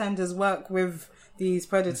bartenders work with these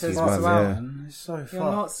predators as well. It's so fucked. You're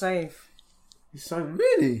not safe. So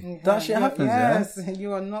really, that shit happens. Yes,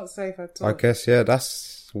 you are not safe at all. I guess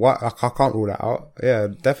that's why I can't rule that out. Yeah,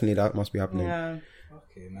 definitely that must be happening. Yeah.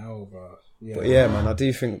 Okay, now, bro. Yeah. But yeah, man, I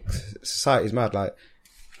do think society's mad. Like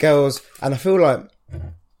girls, and I feel like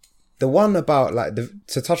the one about like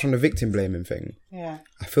to touch on the victim blaming thing. Yeah.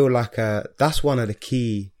 I feel like that's one of the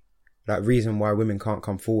key reason why women can't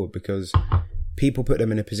come forward, because people put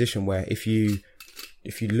them in a position where if you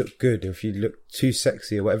look good, or if you look too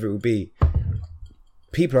sexy or whatever it would be,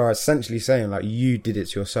 people are essentially saying like you did it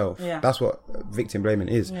to yourself. Yeah. That's what victim blaming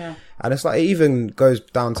is. Yeah. And it's like it even goes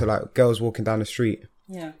down to like girls walking down the street.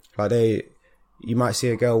 Yeah. Like you might see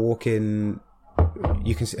a girl walking,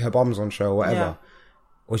 you can see her bum's on show or whatever,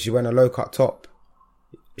 or she's wearing a low cut top.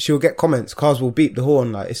 She'll get comments. Cars will beep the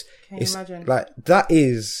horn. Like it's like that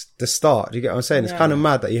is the start. Do you get what I'm saying? It's kind of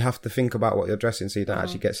mad that you have to think about what you're dressing so you don't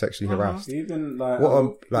actually get sexually harassed. Even like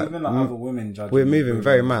other women judging. We're moving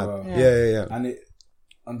very mad. Well. Yeah. And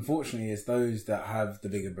unfortunately, it's those that have the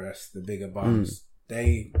bigger breasts, the bigger bums.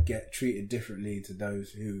 They get treated differently to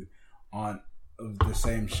those who aren't of the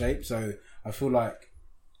same shape. So I feel like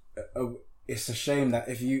it's a shame that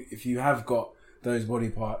if you have got those body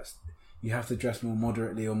parts, you have to dress more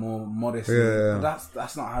moderately or more modestly. Yeah. But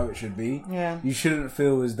that's not how it should be. Yeah. You shouldn't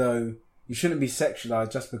feel as though you shouldn't be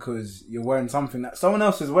sexualized just because you're wearing something that someone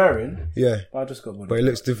else is wearing. Yeah. But I just got body. But it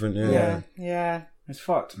looks different, Yeah. It's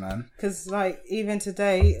fucked, man. Because, like, even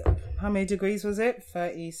today, how many degrees was it?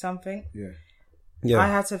 30 something? Yeah. I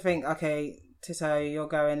had to think, okay, Tito, you're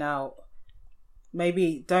going out.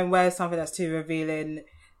 Maybe don't wear something that's too revealing,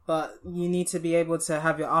 but you need to be able to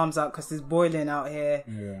have your arms out because it's boiling out here.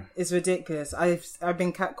 Yeah. It's ridiculous. I've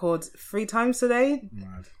been catcalled 3 times today.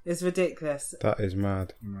 Mad. It's ridiculous. That is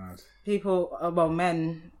mad. People, well,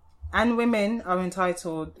 men and women are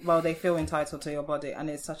entitled, well, they feel entitled to your body, and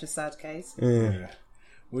it's such a sad case. Yeah.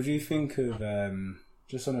 What do you think of,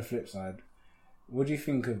 just on the flip side, what do you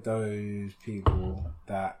think of those people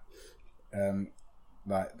that,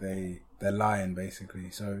 like, they're lying, basically?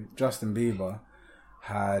 So, Justin Bieber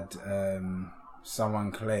had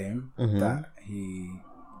someone claim that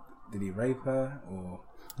did he rape her or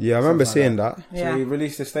Yeah, I remember seeing that. So he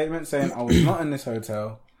released a statement saying, I was not in this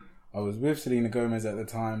hotel, I was with Selena Gomez at the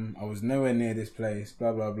time, I was nowhere near this place,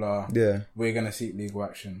 blah blah blah, we're going to seek legal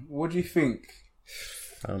action. What do you think?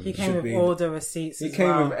 He came with all the receipts. He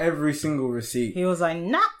came with every single receipt. He was like,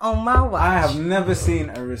 not on my watch. I have never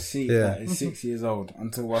seen a receipt that is 6 years old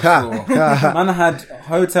until I saw. Man had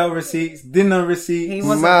hotel receipts, dinner receipts. He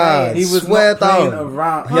wasn't mad. He was not playing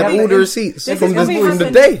around. He had all the receipts from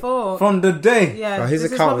the day. From the day. Yeah, bro, his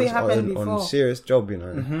account was on serious job, you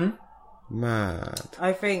know. Mad.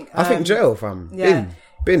 I think jail, fam.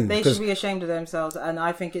 Bin. They should be ashamed of themselves, and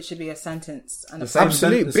I think it should be a sentence. And the same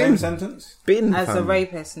sentence? Bin, as fam. a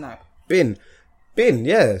rapist, no. Bin,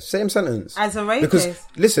 yeah, same sentence. As a rapist. Because,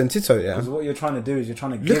 listen, Tito, Because what you're trying to do is you're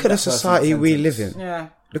trying to give look at the society we live in. Yeah.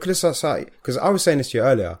 Look at the society. Because I was saying this to you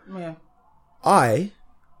earlier. Yeah. I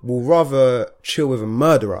will rather chill with a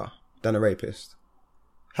murderer than a rapist.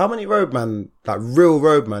 How many roadman, like real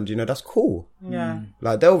roadman, do you know, that's cool. Yeah.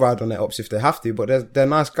 Like, they'll ride on their ops if they have to, but they're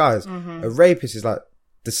nice guys. A rapist is like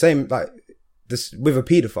the same, like, this with a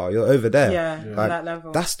paedophile, you're over there. Yeah, like, that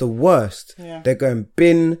level. That's the worst. Yeah. They're going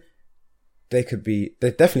bin. They're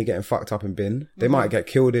definitely getting fucked up in bin. They might get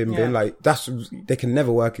killed in bin. Like, they can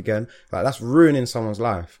never work again. Like, that's ruining someone's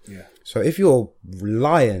life. Yeah. So if you're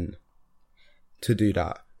lying to do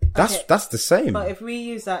that, that's the same. But if we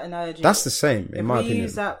use that analogy, that's the same, in my opinion.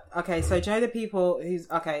 Use that, okay, so do you know the people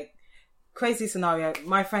crazy scenario,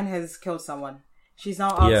 my friend has killed someone. She's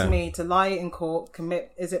now asked me to lie in court,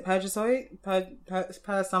 commit, is it perjury?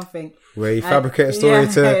 Per something. Where you fabricate a story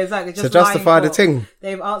to justify the thing.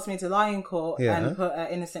 They've asked me to lie in court and put an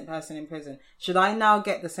innocent person in prison. Should I now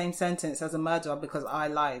get the same sentence as a murderer because I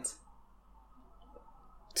lied?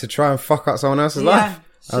 To try and fuck up someone else's life?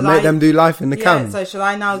 And make them do life in the can. So should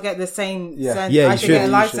I now get the same sentence? Yeah, I should get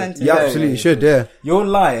a life sentence. You absolutely should, yeah. You're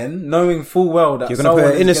lying, knowing full well that you're going to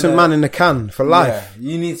put an innocent man in the can for life.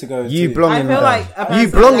 Yeah, you need to go. You belong in there. I feel like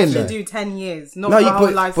a person should do 10 years, not the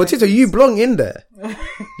whole life. But Tito, you belong in there.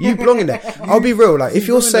 You belong in there. I'll be real. Like, if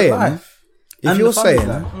you're saying,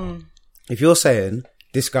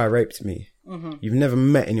 this guy raped me, you've never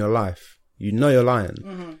met in your life, you know you're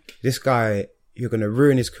lying. This guy, you're going to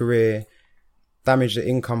ruin his career, damage the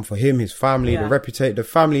income for him, his family, the reputation, the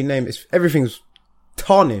family name. Everything's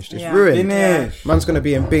tarnished. It's ruined. Man's going to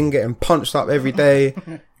be in bin getting punched up every day.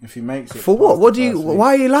 If he makes it. For what?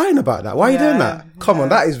 Why are you lying about that? Why are you doing that? Come on,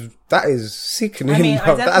 that is sickening. I mean,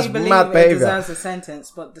 I that's believe mad behaviour. It deserves a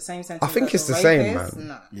sentence, but the same sentence. I think it's the same, man.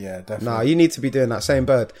 No. Yeah, definitely. Nah, you need to be doing that same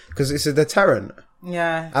bird because it's a deterrent.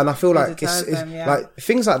 Yeah. And I feel like it's like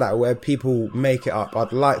things like that where people make it up.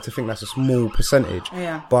 I'd like to think that's a small percentage.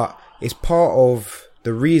 Yeah. But it's part of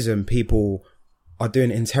the reason people are doing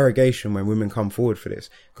interrogation when women come forward for this.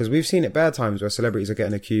 Because we've seen it bare times where celebrities are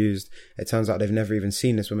getting accused. It turns out they've never even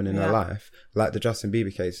seen this woman in their life. Like the Justin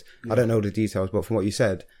Bieber case. I don't know the details, but from what you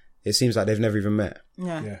said, it seems like they've never even met.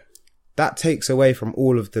 Yeah. That takes away from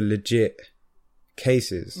all of the legit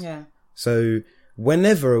cases. Yeah. So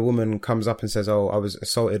whenever a woman comes up and says, oh, I was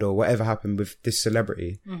assaulted or whatever happened with this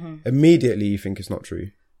celebrity, immediately you think it's not true.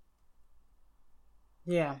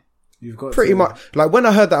 Yeah. You've got pretty much. Like when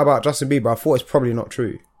I heard that about Justin Bieber, I thought it's probably not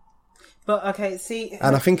true. But okay, see,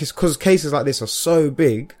 and I think it's because cases like this are so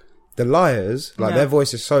big. The liars, like their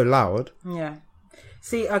voice is so loud. Yeah.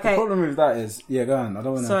 See, okay. The problem with that is, go on. I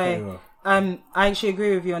don't want to. Sorry. I actually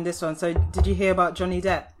agree with you on this one. So, did you hear about Johnny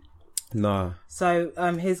Depp? Nah. So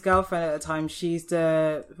his girlfriend at the time, she's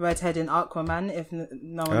the redhead in Aquaman, if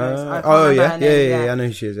no one knows. I can't Oh remember yeah, her name, yeah. I know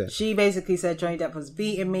who she is. Yeah. She basically said Johnny Depp was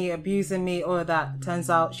beating me, abusing me, all of that. Turns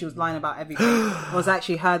out she was lying about everything. It was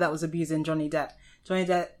actually her that was abusing Johnny Depp. Johnny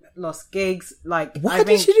Depp lost gigs. Like, Why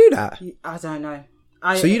did she do that? I don't know.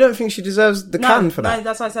 So you don't think she deserves the can for that? No,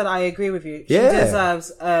 that's why I said I agree with you. Yeah. She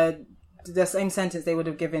deserves the same sentence they would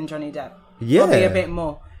have given Johnny Depp. Yeah. Probably a bit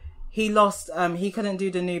more. He lost, he couldn't do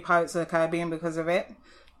the new Pirates of the Caribbean because of it.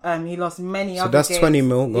 He lost many other gigs. So that's 20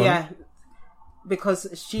 mil gone. Yeah. Because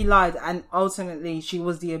she lied and ultimately she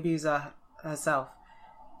was the abuser herself.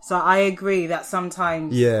 So I agree that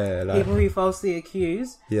sometimes people who falsely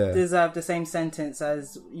accuse deserve the same sentence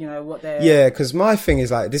as, you know, what they're... Yeah, because my thing is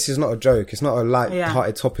like, this is not a joke. It's not a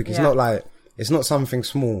light-hearted topic. It's not like, it's not something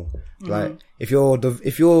small. Like, if you're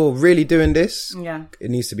really doing this, it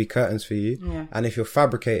needs to be curtains for you. Yeah. And if you're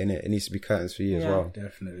fabricating it, it needs to be curtains for you as well.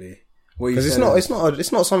 Definitely. Because it's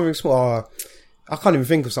not something small. I can't even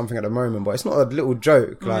think of something at the moment, but it's not a little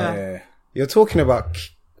joke. Like, you're talking about...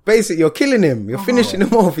 Basically, you're killing him. You're finishing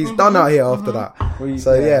him off. He's done out here after that.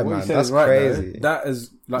 So man, that's crazy. Though. That is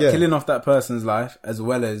like killing off that person's life, as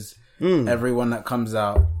well as everyone that comes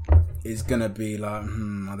out is gonna be like,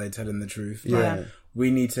 are they telling the truth? Like, we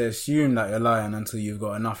need to assume that you're lying until you've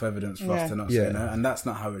got enough evidence for us to not say no, and that's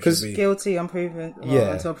not how it should be. Guilty unproven,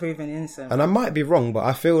 until proven innocent. And I might be wrong, but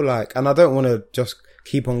I feel like, and I don't want to just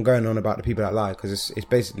keep on going on about the people that lie, because it's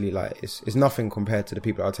basically like it's nothing compared to the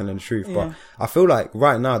people that are telling the truth. But I feel like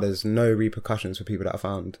right now there's no repercussions for people that are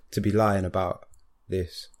found to be lying about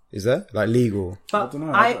this. Is there, like, legal? But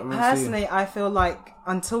I personally, I feel like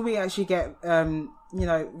until we actually get you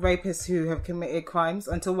know, rapists who have committed crimes,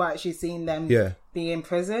 until we're actually seeing them be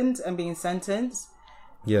imprisoned and being sentenced,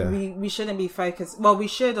 we shouldn't be focused. Well, we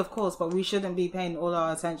should, of course, but we shouldn't be paying all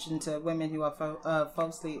our attention to women who are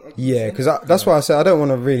falsely accused. Yeah, because that's why I said I don't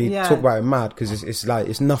want to really talk about it mad, because it's like,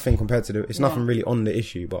 it's nothing compared to it's nothing really on the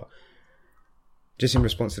issue, but just in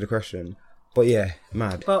response to the question. But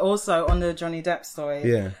mad. But also on the Johnny Depp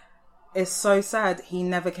story, it's so sad he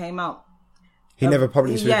never came out. He never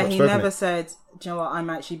publicly spoke. He never said, do you know what, I'm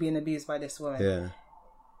actually being abused by this woman. Yeah.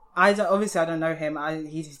 I don't know him.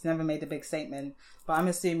 He's never made a big statement, but I'm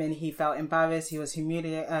assuming he felt embarrassed. He was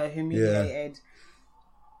humiliated.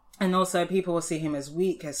 And also people will see him as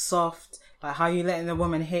weak, as soft, like, how you letting the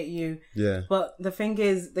woman hit you. Yeah. But the thing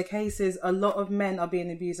is, the case is, a lot of men are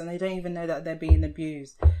being abused and they don't even know that they're being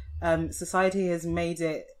abused. Society has made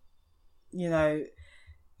it, you know,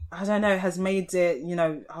 I don't know, I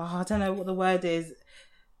don't know what the word is.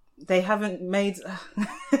 They haven't made it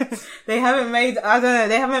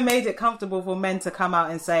comfortable for men to come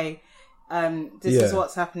out and say, this is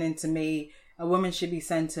what's happening to me. A woman should be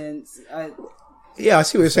sentenced. I see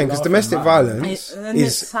what you're saying, because domestic violence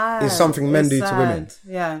is something men do to women.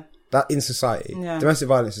 Yeah. That in society. Yeah. Domestic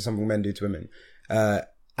violence is something men do to women.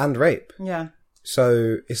 And rape. Yeah.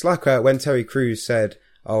 So it's like when Terry Crews said,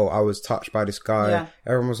 "Oh, I was touched by this guy." Yeah.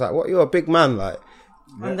 Everyone was like, "What? You're a big man!" Like,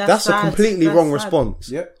 that's a completely wrong response.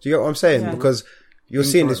 Yeah. Do you get what I'm saying? Yeah. Because you're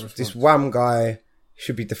seeing this wham guy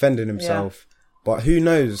should be defending himself, but who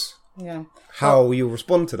knows how you'll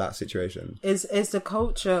respond to that situation? It's the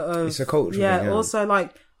culture of... It's a culture thing, also,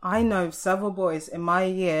 like, I know several boys in my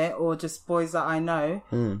year, or just boys that I know,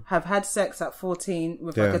 have had sex at 14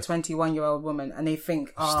 with like a 21-year-old woman, and they think,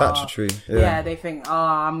 statutory. Yeah, they think,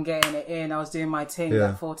 I'm getting it in. I was doing my thing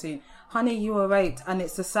at 14. Honey, you were raped. And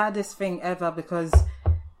it's the saddest thing ever, because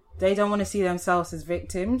they don't want to see themselves as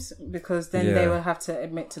victims, because then they will have to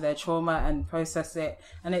admit to their trauma and process it.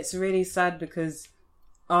 And it's really sad, because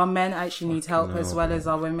our men actually need help as well as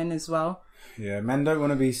our women as well. Yeah, men don't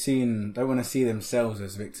want to see themselves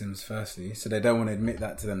as victims firstly, so they don't want to admit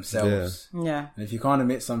that to themselves. Yeah. And if you can't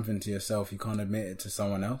admit something to yourself, you can't admit it to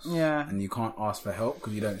someone else. Yeah. And you can't ask for help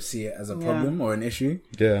because you don't see it as a problem or an issue.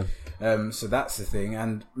 Yeah. So that's the thing,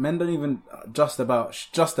 and men don't even just about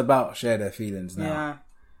share their feelings now. Yeah.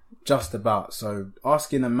 Just about. So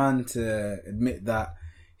asking a man to admit that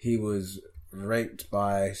he was raped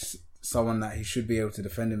by someone that he should be able to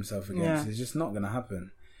defend himself against is just not going to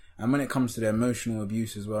happen. And when it comes to the emotional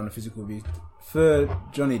abuse as well and the physical abuse, for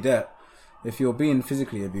Johnny Depp, if you're being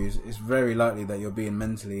physically abused, it's very likely that you're being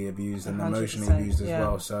mentally abused and emotionally abused as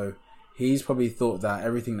well. So he's probably thought that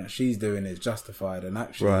everything that she's doing is justified, and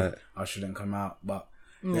actually I shouldn't come out. But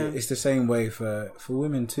it's the same way for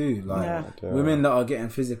women too. Like women that are getting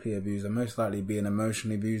physically abused are most likely being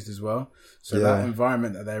emotionally abused as well. So that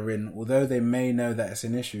environment that they're in, although they may know that it's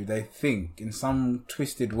an issue, they think in some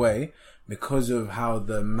twisted way, because of how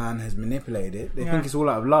the man has manipulated it, they think it's all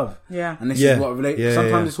out of love. Yeah. And this is what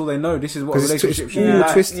sometimes it's all they know. This is what a relationship should be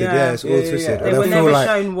like. Twisted, it's all twisted. They They were feel never like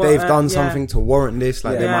shown what, they've done something to warrant this,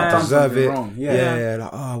 like they might Done deserve something it. wrong. Like,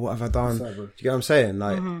 oh, what have I done? Do you get what I'm saying?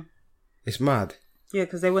 Like, it's mad. Yeah,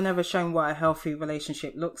 because they were never shown what a healthy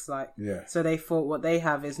relationship looks like. Yeah. So they thought what they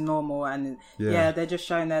have is normal, and they're just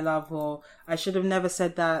showing their love. Or I should have never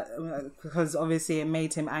said that because obviously it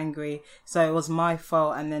made him angry. So it was my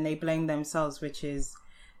fault, and then they blame themselves, which is,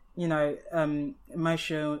 you know,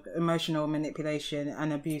 emotional manipulation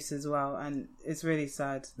and abuse as well, and it's really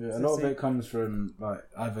sad. Yeah, a lot of it comes from like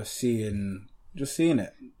either seeing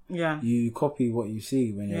it. Yeah, you copy what you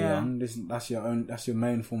see when you're young. That's your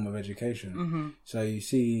main form of education. So you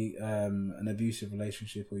see an abusive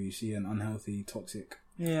relationship, or you see an unhealthy, toxic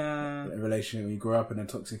relationship. When you grow up in a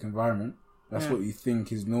toxic environment, that's what you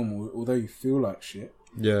think is normal. Although you feel like shit,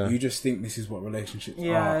 you just think this is what relationships are.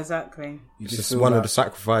 Yeah, exactly. It's just one of the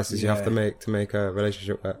sacrifices you have to make a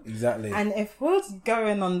relationship work. Exactly. And if we're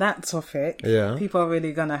going on that topic, people are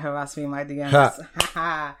really gonna harass me in my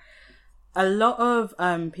DMs. A lot of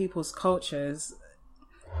people's cultures,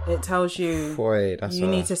 it tells you you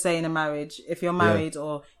need to stay in a marriage if you're married,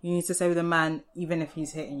 or you need to stay with a man even if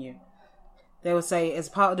he's hitting you. They will say it's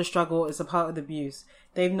part of the struggle, it's a part of the abuse.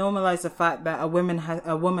 They've normalized the fact that a woman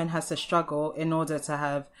has to struggle in order to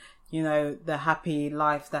have, you know, the happy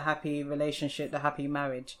life, the happy relationship, the happy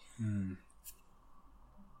marriage.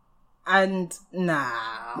 And people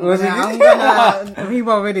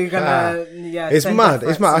are really gonna it's mad.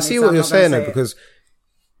 It's mad. I see what you're saying though, because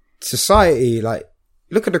society, like,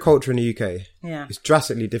 look at the culture in the UK. Yeah, it's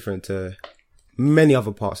drastically different to many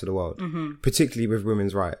other parts of the world, particularly with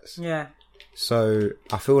women's rights. Yeah. So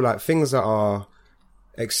I feel like things that are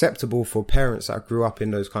acceptable for parents that grew up in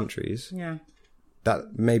those countries,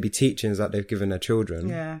 that maybe teachings that they've given their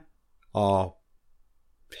children, are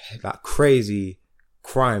like crazy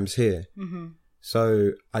crimes here.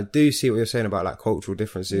 So I do see what you're saying about like cultural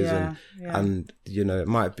differences and you know, it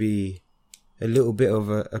might be a little bit of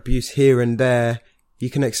abuse here and there. You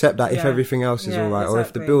can accept that if everything else is all right, or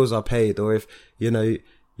if the bills are paid, or if, you know,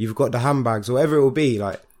 you've got the handbags, or whatever it will be.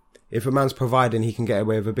 Like, if a man's providing, he can get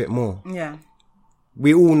away with a bit more. Yeah,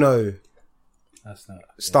 we all know that's not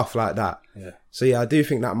stuff like that. Yeah. So I do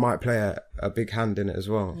think that might play a big hand in it as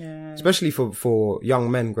well. Yeah. Especially for young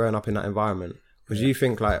men growing up in that environment. Because you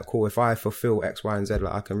think like, cool, if I fulfill X, Y, and Z,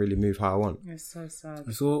 like I can really move how I want. It's so sad.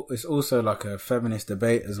 It's also like a feminist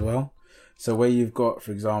debate as well. So where you've got,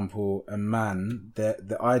 for example, a man,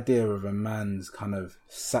 the idea of a man's kind of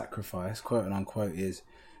sacrifice, quote and unquote, is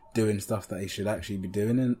doing stuff that he should actually be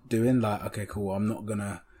doing. Like, okay, cool, I'm not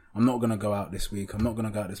gonna go out this week. I'm not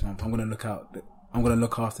gonna go out this month. I'm gonna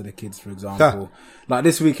look after the kids, for example. Like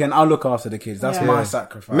this weekend, I'll look after the kids. That's my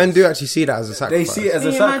sacrifice. Men do actually see that as a sacrifice. They see it as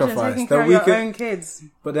a sacrifice. Taking care of your own kids.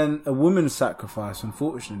 But then a woman's sacrifice,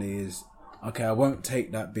 unfortunately, is, okay, I won't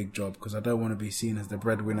take that big job because I don't want to be seen as the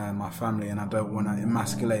breadwinner in my family, and I don't want to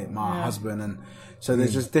emasculate my husband. And so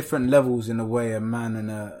there's just different levels in the way a man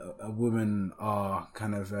and a woman are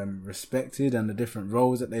kind of respected, and the different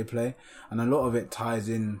roles that they play. And a lot of it ties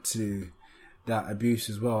into that abuse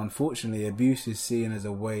as well. Unfortunately, abuse is seen as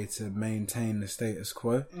a way to maintain the status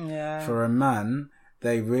quo. Yeah. For a man,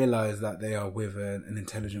 they realise that they are with an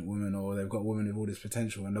intelligent woman, or they've got a woman with all this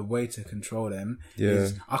potential, and the way to control them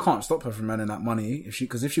is, I can't stop her from earning that money. If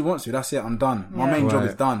she wants to, that's it, I'm done. My main job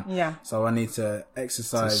is done. Yeah. So I need to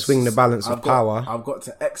exercise, to swing the balance of power. I've got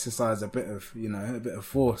to exercise a bit of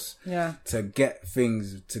force to get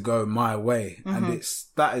things to go my way. And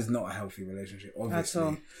that is not a healthy relationship,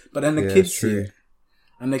 obviously. But then the kids see it.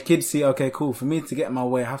 And the kids see, okay, cool, for me to get my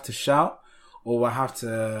way, I have to shout, or I have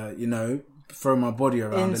to, throw my body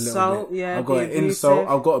around a little bit. I've got to insult,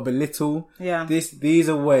 I've got to belittle. Yeah. These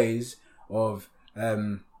are ways of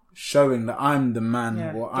showing that I'm the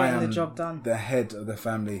man, or I am the head of the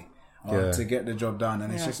family to get the job done.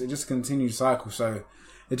 And it just continues cycle. So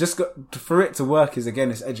it just for it to work is,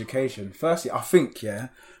 again, it's education. Firstly, I think,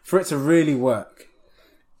 for it to really work,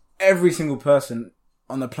 every single person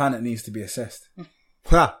on the planet needs to be assessed.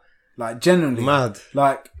 Like, genuinely. Mad.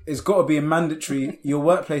 Like, it's got to be a mandatory. Your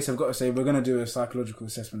workplace have got to say, we're going to do a psychological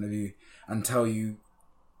assessment of you and tell you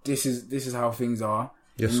this is how things are.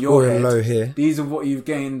 You're scoring low here. These are what you've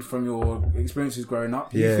gained from your experiences growing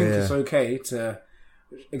up. You think it's okay to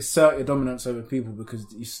exert your dominance over people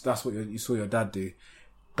because that's what you saw your dad do.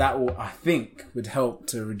 That will, I think, would help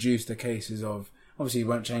to reduce the cases of. Obviously, you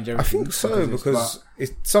won't change everything. I think so, because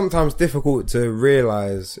it's sometimes difficult to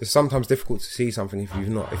realise. It's sometimes difficult to see something if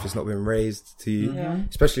it's not been raised to you. Yeah.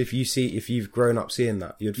 Especially if you've grown up seeing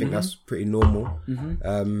that, you'd think that's pretty normal.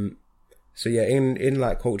 So yeah, in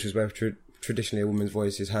like cultures where traditionally a woman's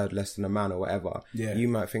voice is heard less than a man or whatever, you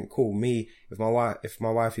might think, cool, me, if my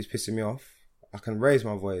wife is pissing me off, I can raise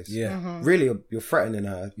my voice. Yeah. Really, you're threatening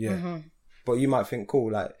her. Yeah. But you might think,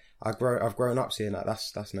 cool, like I've grown up seeing that.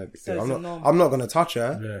 That's no big deal. I'm not gonna touch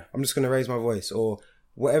her. Yeah. I'm just gonna raise my voice or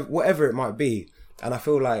whatever it might be. And I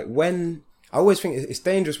feel like I always think it's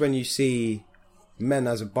dangerous when you see men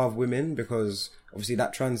as above women, because obviously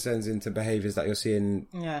that transcends into behaviours that you're seeing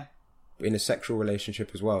in a sexual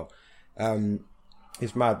relationship as well.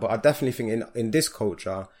 It's mad, but I definitely think in this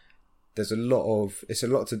culture, it's a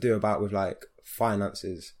lot to do about with like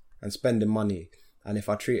finances and spending money. And if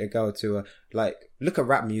I treat a girl to look at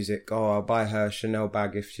rap music, I'll buy her a Chanel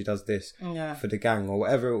bag if she does this for the gang or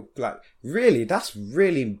whatever. Like, really, that's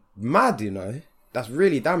really mad, you know? That's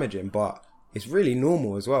really damaging, but it's really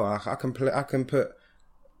normal as well. I can put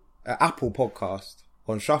an Apple podcast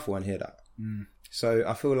on shuffle and hear that. So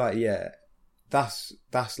I feel like, that's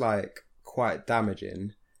like quite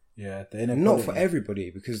damaging. Yeah, not for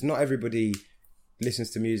everybody, because not everybody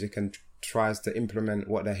listens to music and tries to implement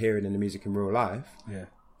what they're hearing in the music in real life. Yeah.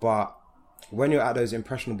 But when you're at those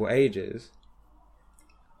impressionable ages,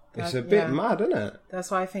 it's a bit mad, isn't it?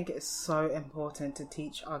 That's why I think it's so important to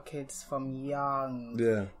teach our kids from young.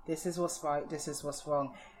 Yeah. This is what's right, this is what's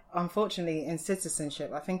wrong. Unfortunately, in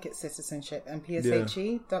citizenship, I think it's citizenship and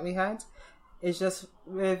PSHE that we had, it's just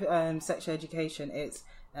with sexual education, it's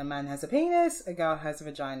a man has a penis, a girl has a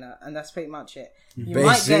vagina, and that's pretty much it. You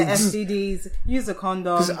might get STDs, use a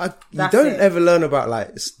condom. You don't ever learn about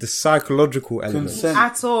like the psychological elements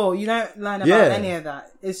at all. You don't learn about any of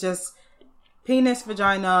that. It's just penis,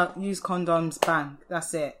 vagina, use condoms, bang,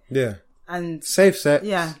 that's it. Yeah. And safe sex.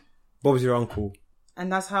 Yeah. Bob's your uncle. And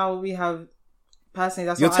that's how we have. Personally,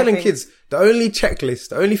 that's you're what telling kids the only checklist,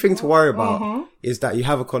 the only thing to worry about is that you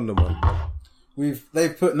have a condom on.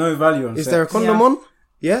 They've put no value on. Is there a condom on?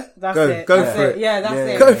 Yeah, that's it. Go for it. Yeah, that's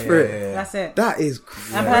it. Go for it. That's it. That is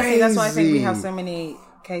crazy. And personally, that's why I think we have so many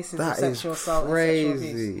cases of sexual assault and sexual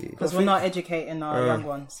abuse, because we're not educating our young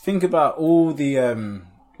ones. Think about all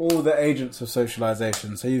the agents of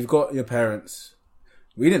socialization. So you've got your parents.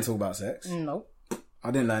 We didn't talk about sex. Nope. I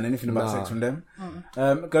didn't learn anything about sex from them.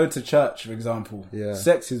 Go to church, for example. Yeah.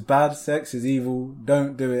 Sex is bad. Sex is evil.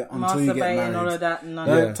 Don't do it until you get married. All of that.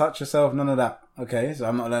 Don't touch yourself. None of that. Okay, so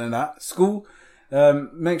I'm not learning that. School.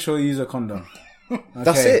 Make sure you use a condom.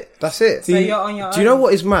 Okay. That's it. So you're on your own. Do you know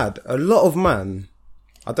what is mad? A lot of men,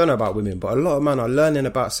 I don't know about women, but a lot of men are learning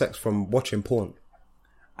about sex from watching porn.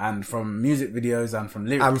 And from music videos and from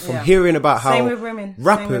lyrics. And from hearing about how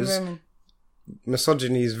rappers,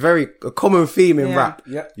 misogyny is a common theme in rap.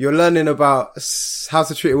 Yep. You're learning about how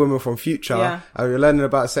to treat a woman from Future, and you're learning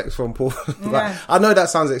about sex from porn. Like, I know that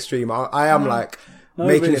sounds extreme. I am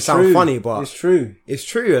making it sound funny, but it's true. It's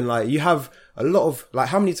true. And like, you have a lot of, like,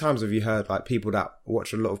 how many times have you heard like people that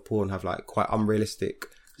watch a lot of porn have like quite unrealistic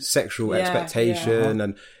sexual expectation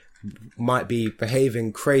and might be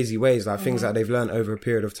behaving crazy ways, like things that they've learned over a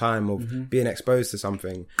period of time of being exposed to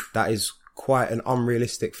something that is quite an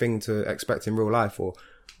unrealistic thing to expect in real life, or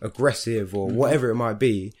aggressive, or whatever it might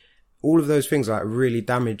be. All of those things are like really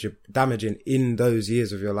damaging in those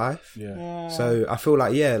years of your life. Yeah. So I feel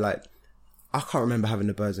like, I can't remember having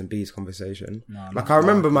the birds and bees conversation. No, I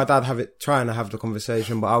remember my dad trying to have the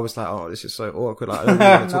conversation, but I was like, oh, this is so awkward. Like, I don't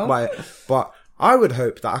really want to talk about it. But I would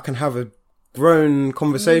hope that I can have a grown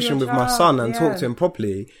conversation with my son and talk to him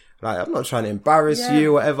properly. Like, I'm not trying to embarrass you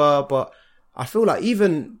or whatever, but I feel like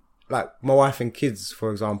even like my wife and kids,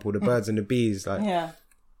 for example, the birds and the bees, like,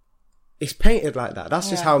 it's painted like that. That's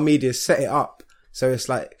just how media set it up. So it's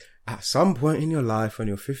like, at some point in your life, when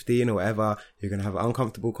you're 15 or whatever, you're going to have an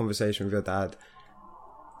uncomfortable conversation with your dad,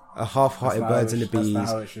 a half-hearted birds and the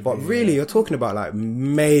bees. But really, you're talking about like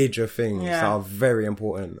major things that are very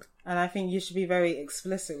important. And I think you should be very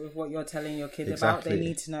explicit with what you're telling your kid about. They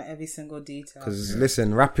need to know every single detail. Because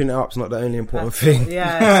listen, wrapping it up's not the only important thing.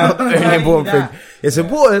 Yeah, it's not the only important thing. It's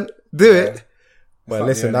important, do it. But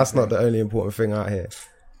listen, that's not the only important thing out here.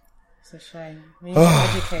 It's a shame. We need to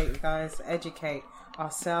educate, guys. Educate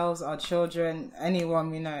ourselves, our children,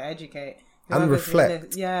 anyone we know. Educate and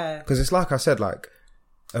reflect. Because it's like I said, like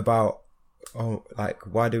about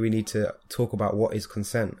why do we need to talk about what is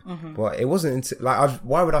consent? But it wasn't until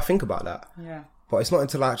why would I think about that? Yeah. But it's not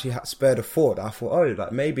until I actually spared a thought that I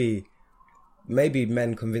thought, maybe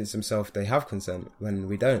men convince themselves they have consent when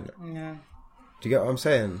we don't. Yeah. Do you get what I'm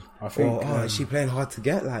saying? I think. Is she playing hard to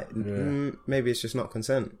get? Maybe it's just not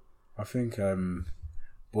consent. I think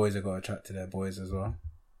boys have got to chat to their boys as well.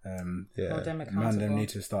 Man, they need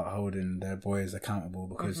to start holding their boys accountable,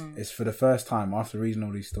 because it's for the first time after reading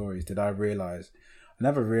all these stories did I realise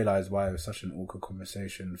never realised why it was such an awkward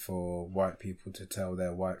conversation for white people to tell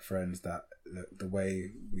their white friends that the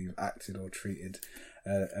way we've acted or treated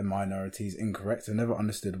a minority is incorrect. I never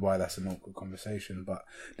understood why that's an awkward conversation, but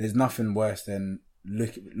there's nothing worse than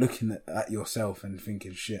looking at yourself and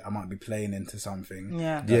thinking, shit, I might be playing into something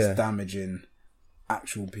that's damaging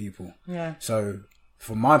actual people. Yeah. So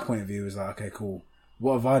from my point of view, it's like, okay, cool.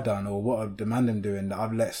 What have I done, or what are the man them doing that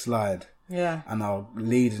I've let slide? Yeah. And are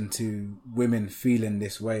leading to women feeling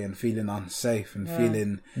this way and feeling unsafe and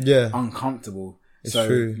feeling uncomfortable. It's so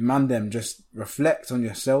true. man them, just reflect on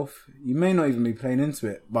yourself. You may not even be playing into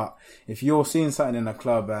it, but if you're seeing something in a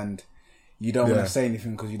club and you don't want to say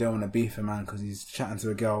anything because you don't want to beef a man because he's chatting to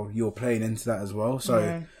a girl, you're playing into that as well.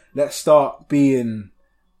 So let's start being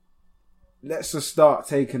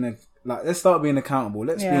accountable. Let's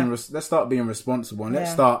start being responsible, and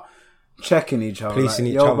let's start checking each other, policing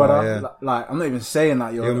like, each other. brother, like, I'm not even saying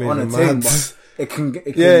that you're on a team, but it can. You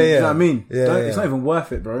know what I mean? It's not even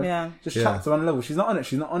worth it, bro. Yeah. Just chat to one level. She's not on it.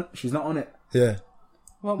 She's not on it. Yeah.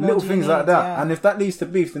 Little things like that, and if that leads to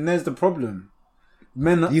beef, then there's the problem.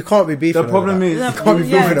 Men, you can't be beefing. The problem is you can't be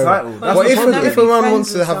beefing over that. But if a man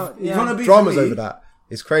wants to have dramas over that,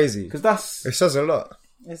 it's crazy because it says a lot.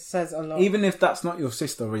 It says a lot. Even if that's not your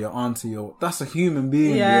sister or your auntie, that's a human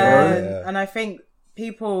being. Yeah. And I think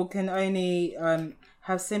people can only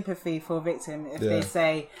have sympathy for a victim if they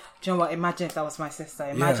say, do you know what, imagine if that was my sister.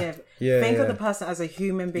 Imagine think of the person as a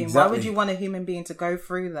human being. Exactly. Why would you want a human being to go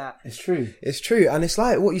through that? It's true. And it's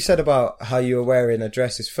like what you said about how you were wearing a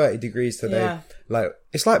dress. It's 30 degrees today. Like,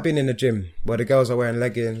 it's like being in a gym where the girls are wearing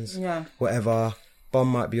leggings, whatever. Bum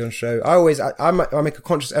might be on show. I make a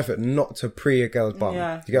conscious effort not to pre a girl's bum.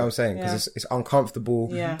 Yeah. Do you get what I'm saying? Because it's uncomfortable.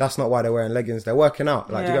 Yeah. That's not why they're wearing leggings. They're working out.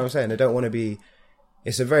 Like, do you get what I'm saying? They don't want to be.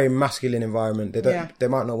 It's a very masculine environment. They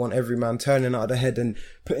might not want every man turning out of the head and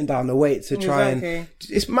putting down the weight to try and.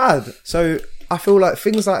 It's mad. So I feel like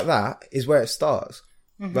things like that is where it starts.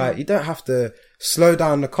 Mm-hmm. Like, you don't have to slow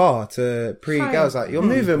down the car to pre girls. Like, you're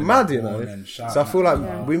moving mad, you know. So I feel like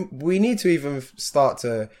we need to even start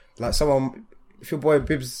to, like, someone. If your boy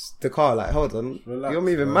bibs the car, like, hold on, relax, you're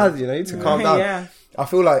moving mad, you know, you need to calm down. Yeah. I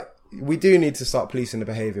feel like we do need to start policing the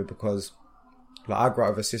behaviour because, like, I grew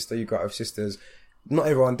up with a sister, you grew up with sisters. Not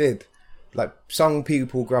everyone did. Like, some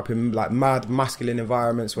people grew up in, like, mad masculine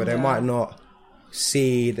environments where they might not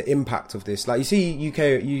see the impact of this. Like, you see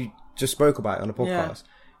UK, you just spoke about it on the podcast.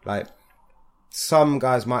 Like, some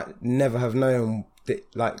guys might never have known,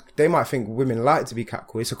 like, they might think women like to be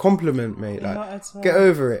catcalled. It's a compliment, mate. Like, get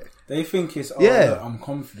over it. They think it's, look, I'm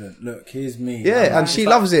confident. Look, here's me. Yeah, and she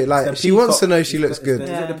loves it. Like, she wants to know she looks good. Is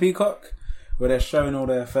it the peacock? Where they're showing all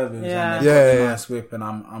their feathers and they've got a nice whip and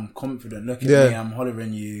I'm confident. Look at me, I'm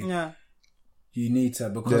hollering you. Yeah. You need to,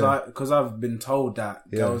 because I've been told that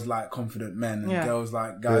girls like confident men and girls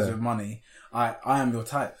like guys with money. I am your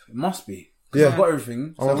type. It must be. Because I've got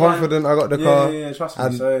everything. I'm confident, I got the car. Yeah, trust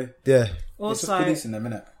me. So, also, it's just policing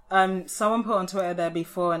them, innit? Someone put on Twitter their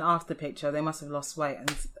before and after picture. They must have lost weight,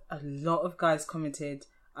 and a lot of guys commented,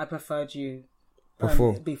 "I preferred you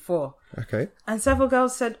before." Okay. And several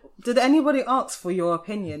girls said, "Did anybody ask for your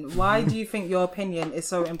opinion? Why do you think your opinion is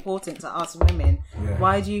so important to us women? Yeah.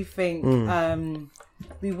 Why do you think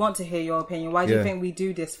we want to hear your opinion? Why do you think we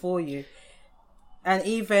do this for you?" And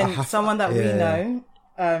even someone that we know,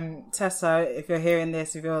 Tessa, if you're hearing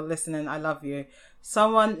this, if you're listening, I love you.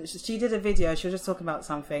 She did a video, she was just talking about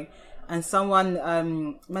something, and someone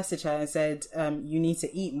messaged her and said, you need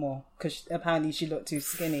to eat more, because apparently she looked too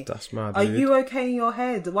skinny. That's mad, Are you okay in your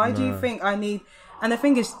head? Why do you think I need... And the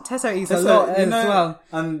thing is, Tessa eats a lot as well.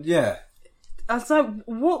 And I was like,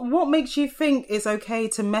 what makes you think it's okay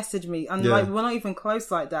to message me? And like, we're not even close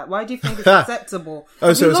like that. Why do you think it's acceptable?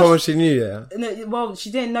 Oh, so it's someone she knew, No, well,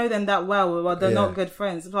 she didn't know them that well. Well, they're not good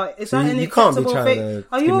friends. Like, is so that an acceptable thing?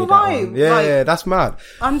 Are you alright? Yeah, that's mad.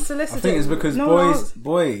 Unsolicited. I think it's because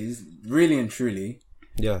boys, really and truly,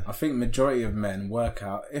 I think majority of men work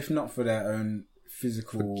out, if not for their own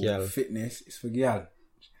physical fitness, it's for gyal.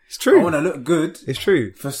 It's true. I want to look good. It's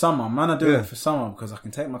true. For someone. Man, I do it for someone because I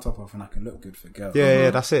can take my top off and I can look good for girls. Yeah,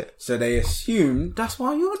 that's it. So they assume that's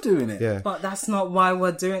why you're doing it. Yeah. But that's not why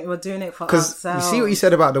we're doing it. We're doing it for ourselves. Because you see what you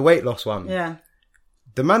said about the weight loss one? Yeah.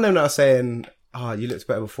 The man them that are saying, you looked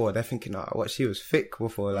better before, they're thinking, she was thick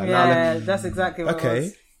before. Like, that's exactly what it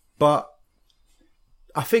was. But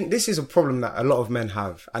I think this is a problem that a lot of men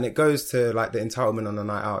have. And it goes to, like, the entitlement on a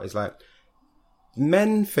night out. It's like,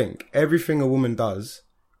 men think everything a woman does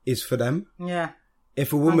is for them. Yeah.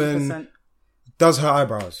 If a woman 100%. Does her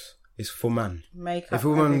eyebrows, it's for man. Makeup. If a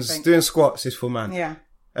woman's doing squats, it's for man. Yeah.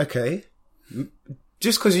 Okay.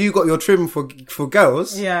 just because you got your trim for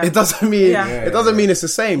girls, it doesn't mean it's the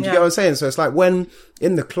same. Do you get what I'm saying? So it's like when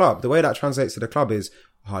in the club, the way that translates to the club is,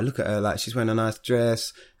 oh, look at her, like she's wearing a nice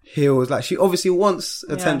dress, heels, like she obviously wants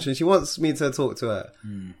attention. She wants me to talk to her,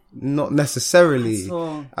 not necessarily.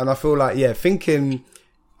 And I feel like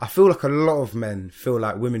I feel like a lot of men feel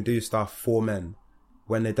like women do stuff for men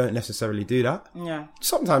when they don't necessarily do that. Yeah,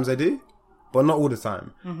 sometimes they do, but not all the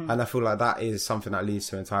time. And I feel like that is something that leads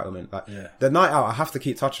to entitlement. Like the night out, I have to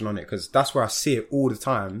keep touching on it because that's where I see it all the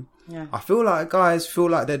time. Yeah. I feel like guys feel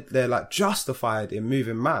like they're like justified in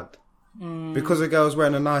moving mad because a girl's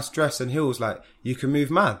wearing a nice dress and heels. Like you can move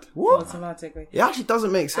mad. What? Automatically. It actually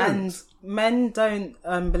doesn't make sense. And men don't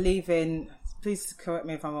believe in. Please correct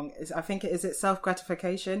me if I'm wrong. I think is it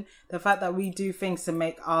self-gratification? The fact that we do things to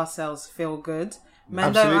make ourselves feel good.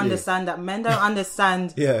 Men don't understand that. Men don't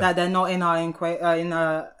understand that they're not in our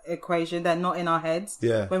equation. They're not in our heads.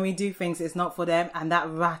 Yeah. When we do things, it's not for them, and that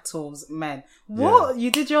rattles men. What?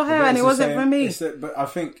 You did your hair and it wasn't for me. But I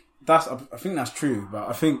think that's true. But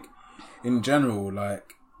I think in general,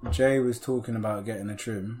 like Jay was talking about getting a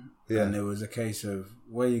trim, and it was a case of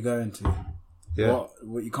where you going to. Yeah.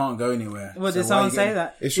 What? You can't go anywhere. Well, did someone say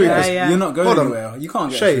that? It's true. You're not going anywhere. You can't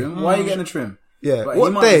get a trim. Why are you getting a trim? Yeah. But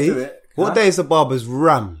what day is the barber's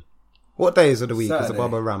ram? What days of the week is the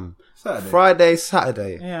barber ram? Saturday. Friday,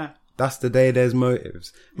 Saturday. Yeah. That's the day there's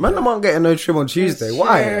motives. Man, I'm not getting no trim on Tuesday.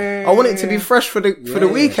 Why? I want it to be fresh for the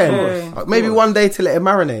weekend. Like, maybe one day to let it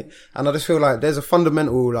marinate. And I just feel like there's a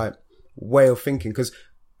fundamental like way of thinking because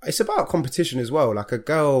it's about competition as well. Like a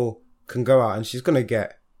girl can go out and she's going to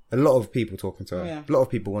get a lot of people talking to her. Yeah. A lot of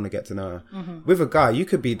people want to get to know her. Mm-hmm. With a guy, you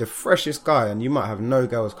could be the freshest guy and you might have no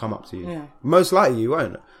girls come up to you. Yeah. Most likely you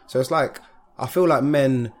won't. So it's like, I feel like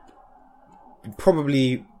men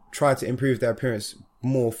probably try to improve their appearance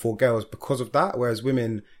more for girls because of that, whereas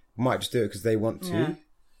women might just do it because they want to.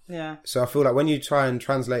 Yeah. So I feel like when you try and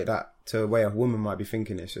translate that to a way a woman might be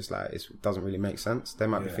thinking, it's just like, it doesn't really make sense. They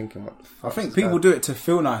might be thinking, what the fuck? I think people do it to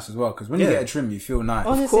feel nice as well, because when you get a trim, you feel nice.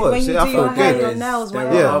 Honestly, of course, when you do your hair, your nails,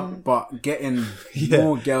 but getting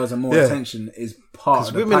more girls and more attention is part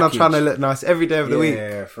of the women package. are trying to look nice every day of the week.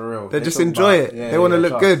 Yeah, for real. They just enjoy it. They want to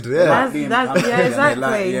look good. Yeah.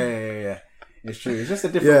 Exactly. Yeah. It's true. It's just a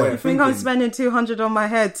different way of thinking. I think I'm spending 200 on my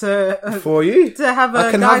head for you to have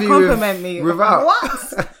a guy compliment me. Without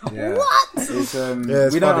what? What?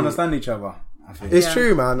 It's, we don't understand each other. I think. It's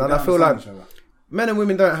true, man, and I feel like men and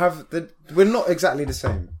women don't have we're not exactly the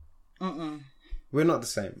same. We're not the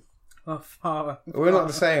same. We're not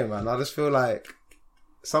the same, man. I just feel like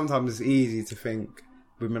sometimes it's easy to think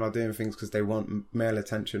women are doing things because they want male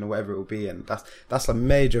attention or whatever it will be, and that's a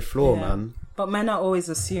major flaw, man. But men are always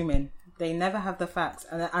assuming. They never have the facts,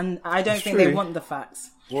 and I don't think they want the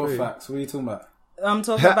facts. What facts? What are you talking about? I'm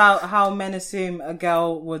talking about how men assume a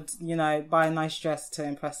girl would, buy a nice dress to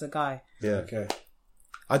impress a guy. Yeah. Okay.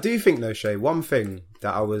 I do think though, Shay, one thing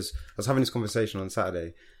that I was having this conversation on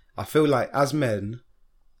Saturday. I feel like as men,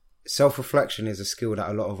 self-reflection is a skill that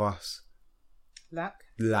a lot of us lack.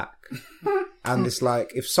 And it's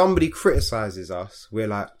like, if somebody criticizes us, we're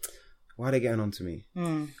like, why are they getting on to me?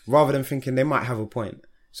 Rather than thinking they might have a point.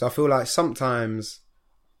 So I feel like sometimes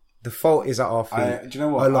the fault is at our feet. Do you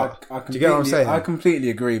know what? Do you get what I'm saying? I completely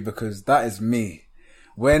agree, because that is me.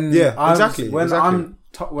 When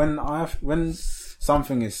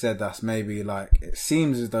something is said that's maybe like, it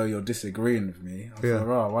seems as though you're disagreeing with me. I feel,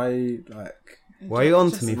 why are you like... Why are you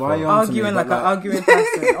on to me? Why are you arguing like an arguing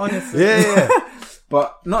person? Honestly, yeah.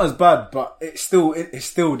 But not as bad. But it's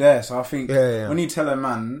still there. So I think when you tell a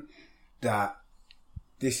man that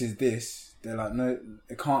this is this, they're like, no,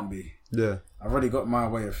 it can't be. Yeah, I've already got my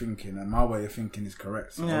way of thinking, and my way of thinking is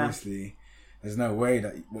correct. So obviously, there's no way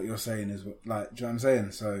that what you're saying is like. Do you know what I'm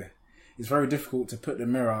saying? So it's very difficult to put the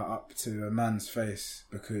mirror up to a man's face,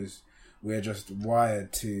 because we're just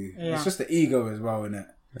wired to. Yeah. It's just the ego as well, isn't it?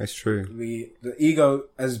 That's true. The ego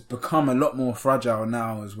has become a lot more fragile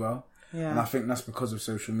now as well, and I think that's because of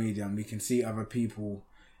social media, and we can see other people.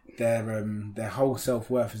 Their whole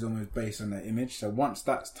self-worth is almost based on their image. So once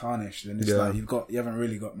that's tarnished, then it's like you haven't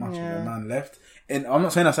really got much of a man left. And I'm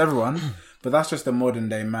not saying that's everyone, but that's just the modern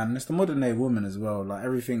day man. It's the modern day woman as well. Like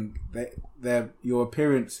everything, your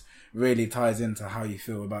appearance really ties into how you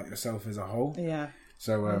feel about yourself as a whole. Yeah.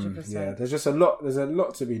 So there's just a lot. There's a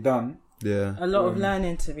lot to be done. Yeah. A lot of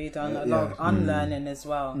learning to be done. A lot of unlearning as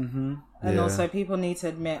well. Mm-hmm. And also people need to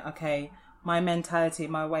admit, okay, my mentality,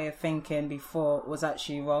 my way of thinking before was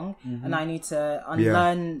actually wrong. Mm-hmm. And I need to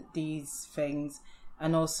unlearn these things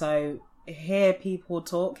and also hear people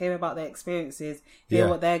talk, hear about their experiences, hear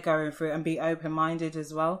what they're going through, and be open-minded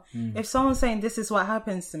as well. If someone's saying this is what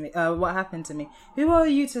happened to me, who are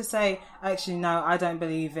you to say, actually no, I don't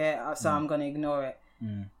believe it, so I'm going to ignore it?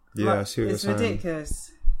 Yeah, I see what it's you're saying.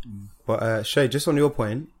 ridiculous. But Shay, just on your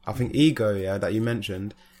point, I think ego, that you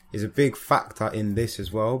mentioned, is a big factor in this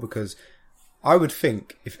as well, because I would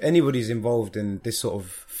think if anybody's involved in this sort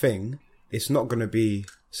of thing, it's not going to be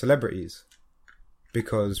celebrities.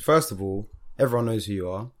 Because, first of all, everyone knows who you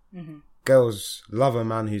are. Girls love a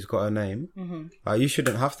man who's got a name. You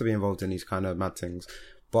shouldn't have to be involved in these kind of mad things.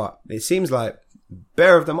 But it seems like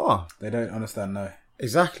bare of them are. They don't understand, no.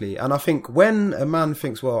 Exactly. And I think when a man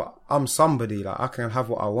thinks, well, I'm somebody, like, I can have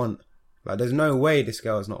what I want. Like, there's no way this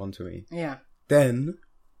girl is not onto me. Yeah. Then,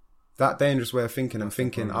 that dangerous way of thinking and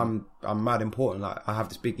thinking I'm mad important, like, I have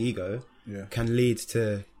this big ego, can lead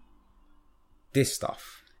to this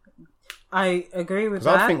stuff. I agree with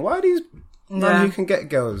that. that. I think, why are these men who can get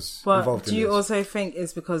girls involved in this? Do you also think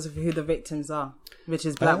it's because of who the victims are, which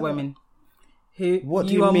is black women? What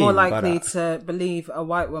do you are mean more by likely that? to believe a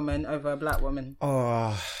white woman over a black woman.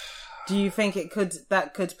 Oh. Do you think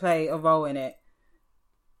that could play a role in it?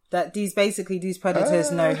 That these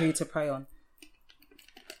predators know who to prey on.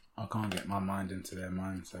 I can't get my mind into their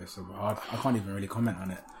mind, so it's so hard. I can't even really comment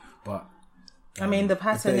on it. But I mean, the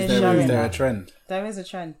pattern is showing. showing. Is there a trend? There is a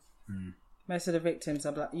trend. Most of the victims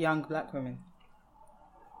are young black women.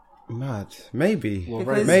 Mad. Maybe.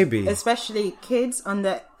 Because maybe. Especially kids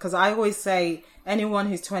because I always say anyone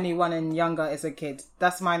who's 21 and younger is a kid.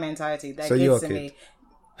 That's my mentality. They're so kids you're a to kid. me.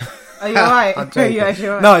 Are you alright? Are you actually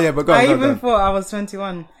alright? No, yeah, but go on. I even thought I was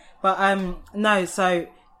 21. But no, so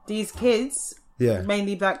these kids,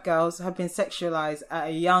 mainly black girls, have been sexualized at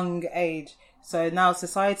a young age. So now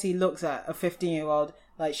society looks at a 15-year-old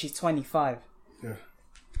like she's 25. Yeah.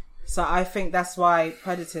 So I think that's why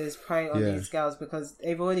predators prey on these girls, because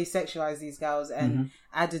they've already sexualized these girls and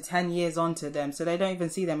added 10 years onto them. So they don't even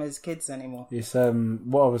see them as kids anymore. It's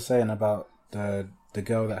what I was saying about the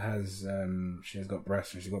girl that has she has got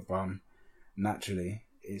breasts and she's got bum naturally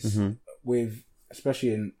is with,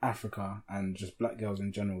 especially in Africa and just black girls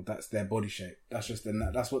in general, that's their body shape. That's just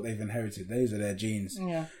that's what they've inherited. Those are their genes.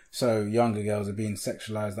 Yeah. So younger girls are being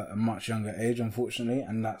sexualized at a much younger age, unfortunately,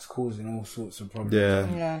 and that's causing all sorts of problems.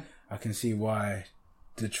 Yeah. I can see why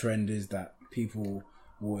the trend is that people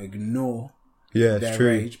will ignore their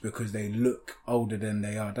age because they look older than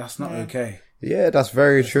they are. That's not okay. Yeah, that's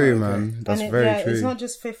very true, man. That's very true. It's not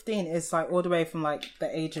just 15. It's like all the way from like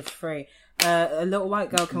the age of 3. A little white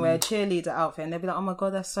girl can wear a cheerleader outfit and they'll be like, oh my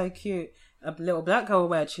God, that's so cute. A little black girl will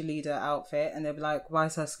wear a cheerleader outfit and they'll be like, why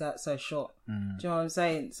is her skirt so short? Do you know what I'm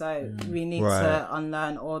saying? So we need to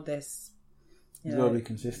unlearn all this. There's got to be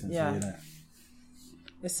consistency in it.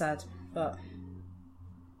 It's sad, but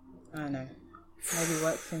I don't know. Maybe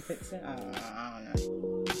work can fix it. I don't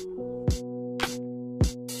know.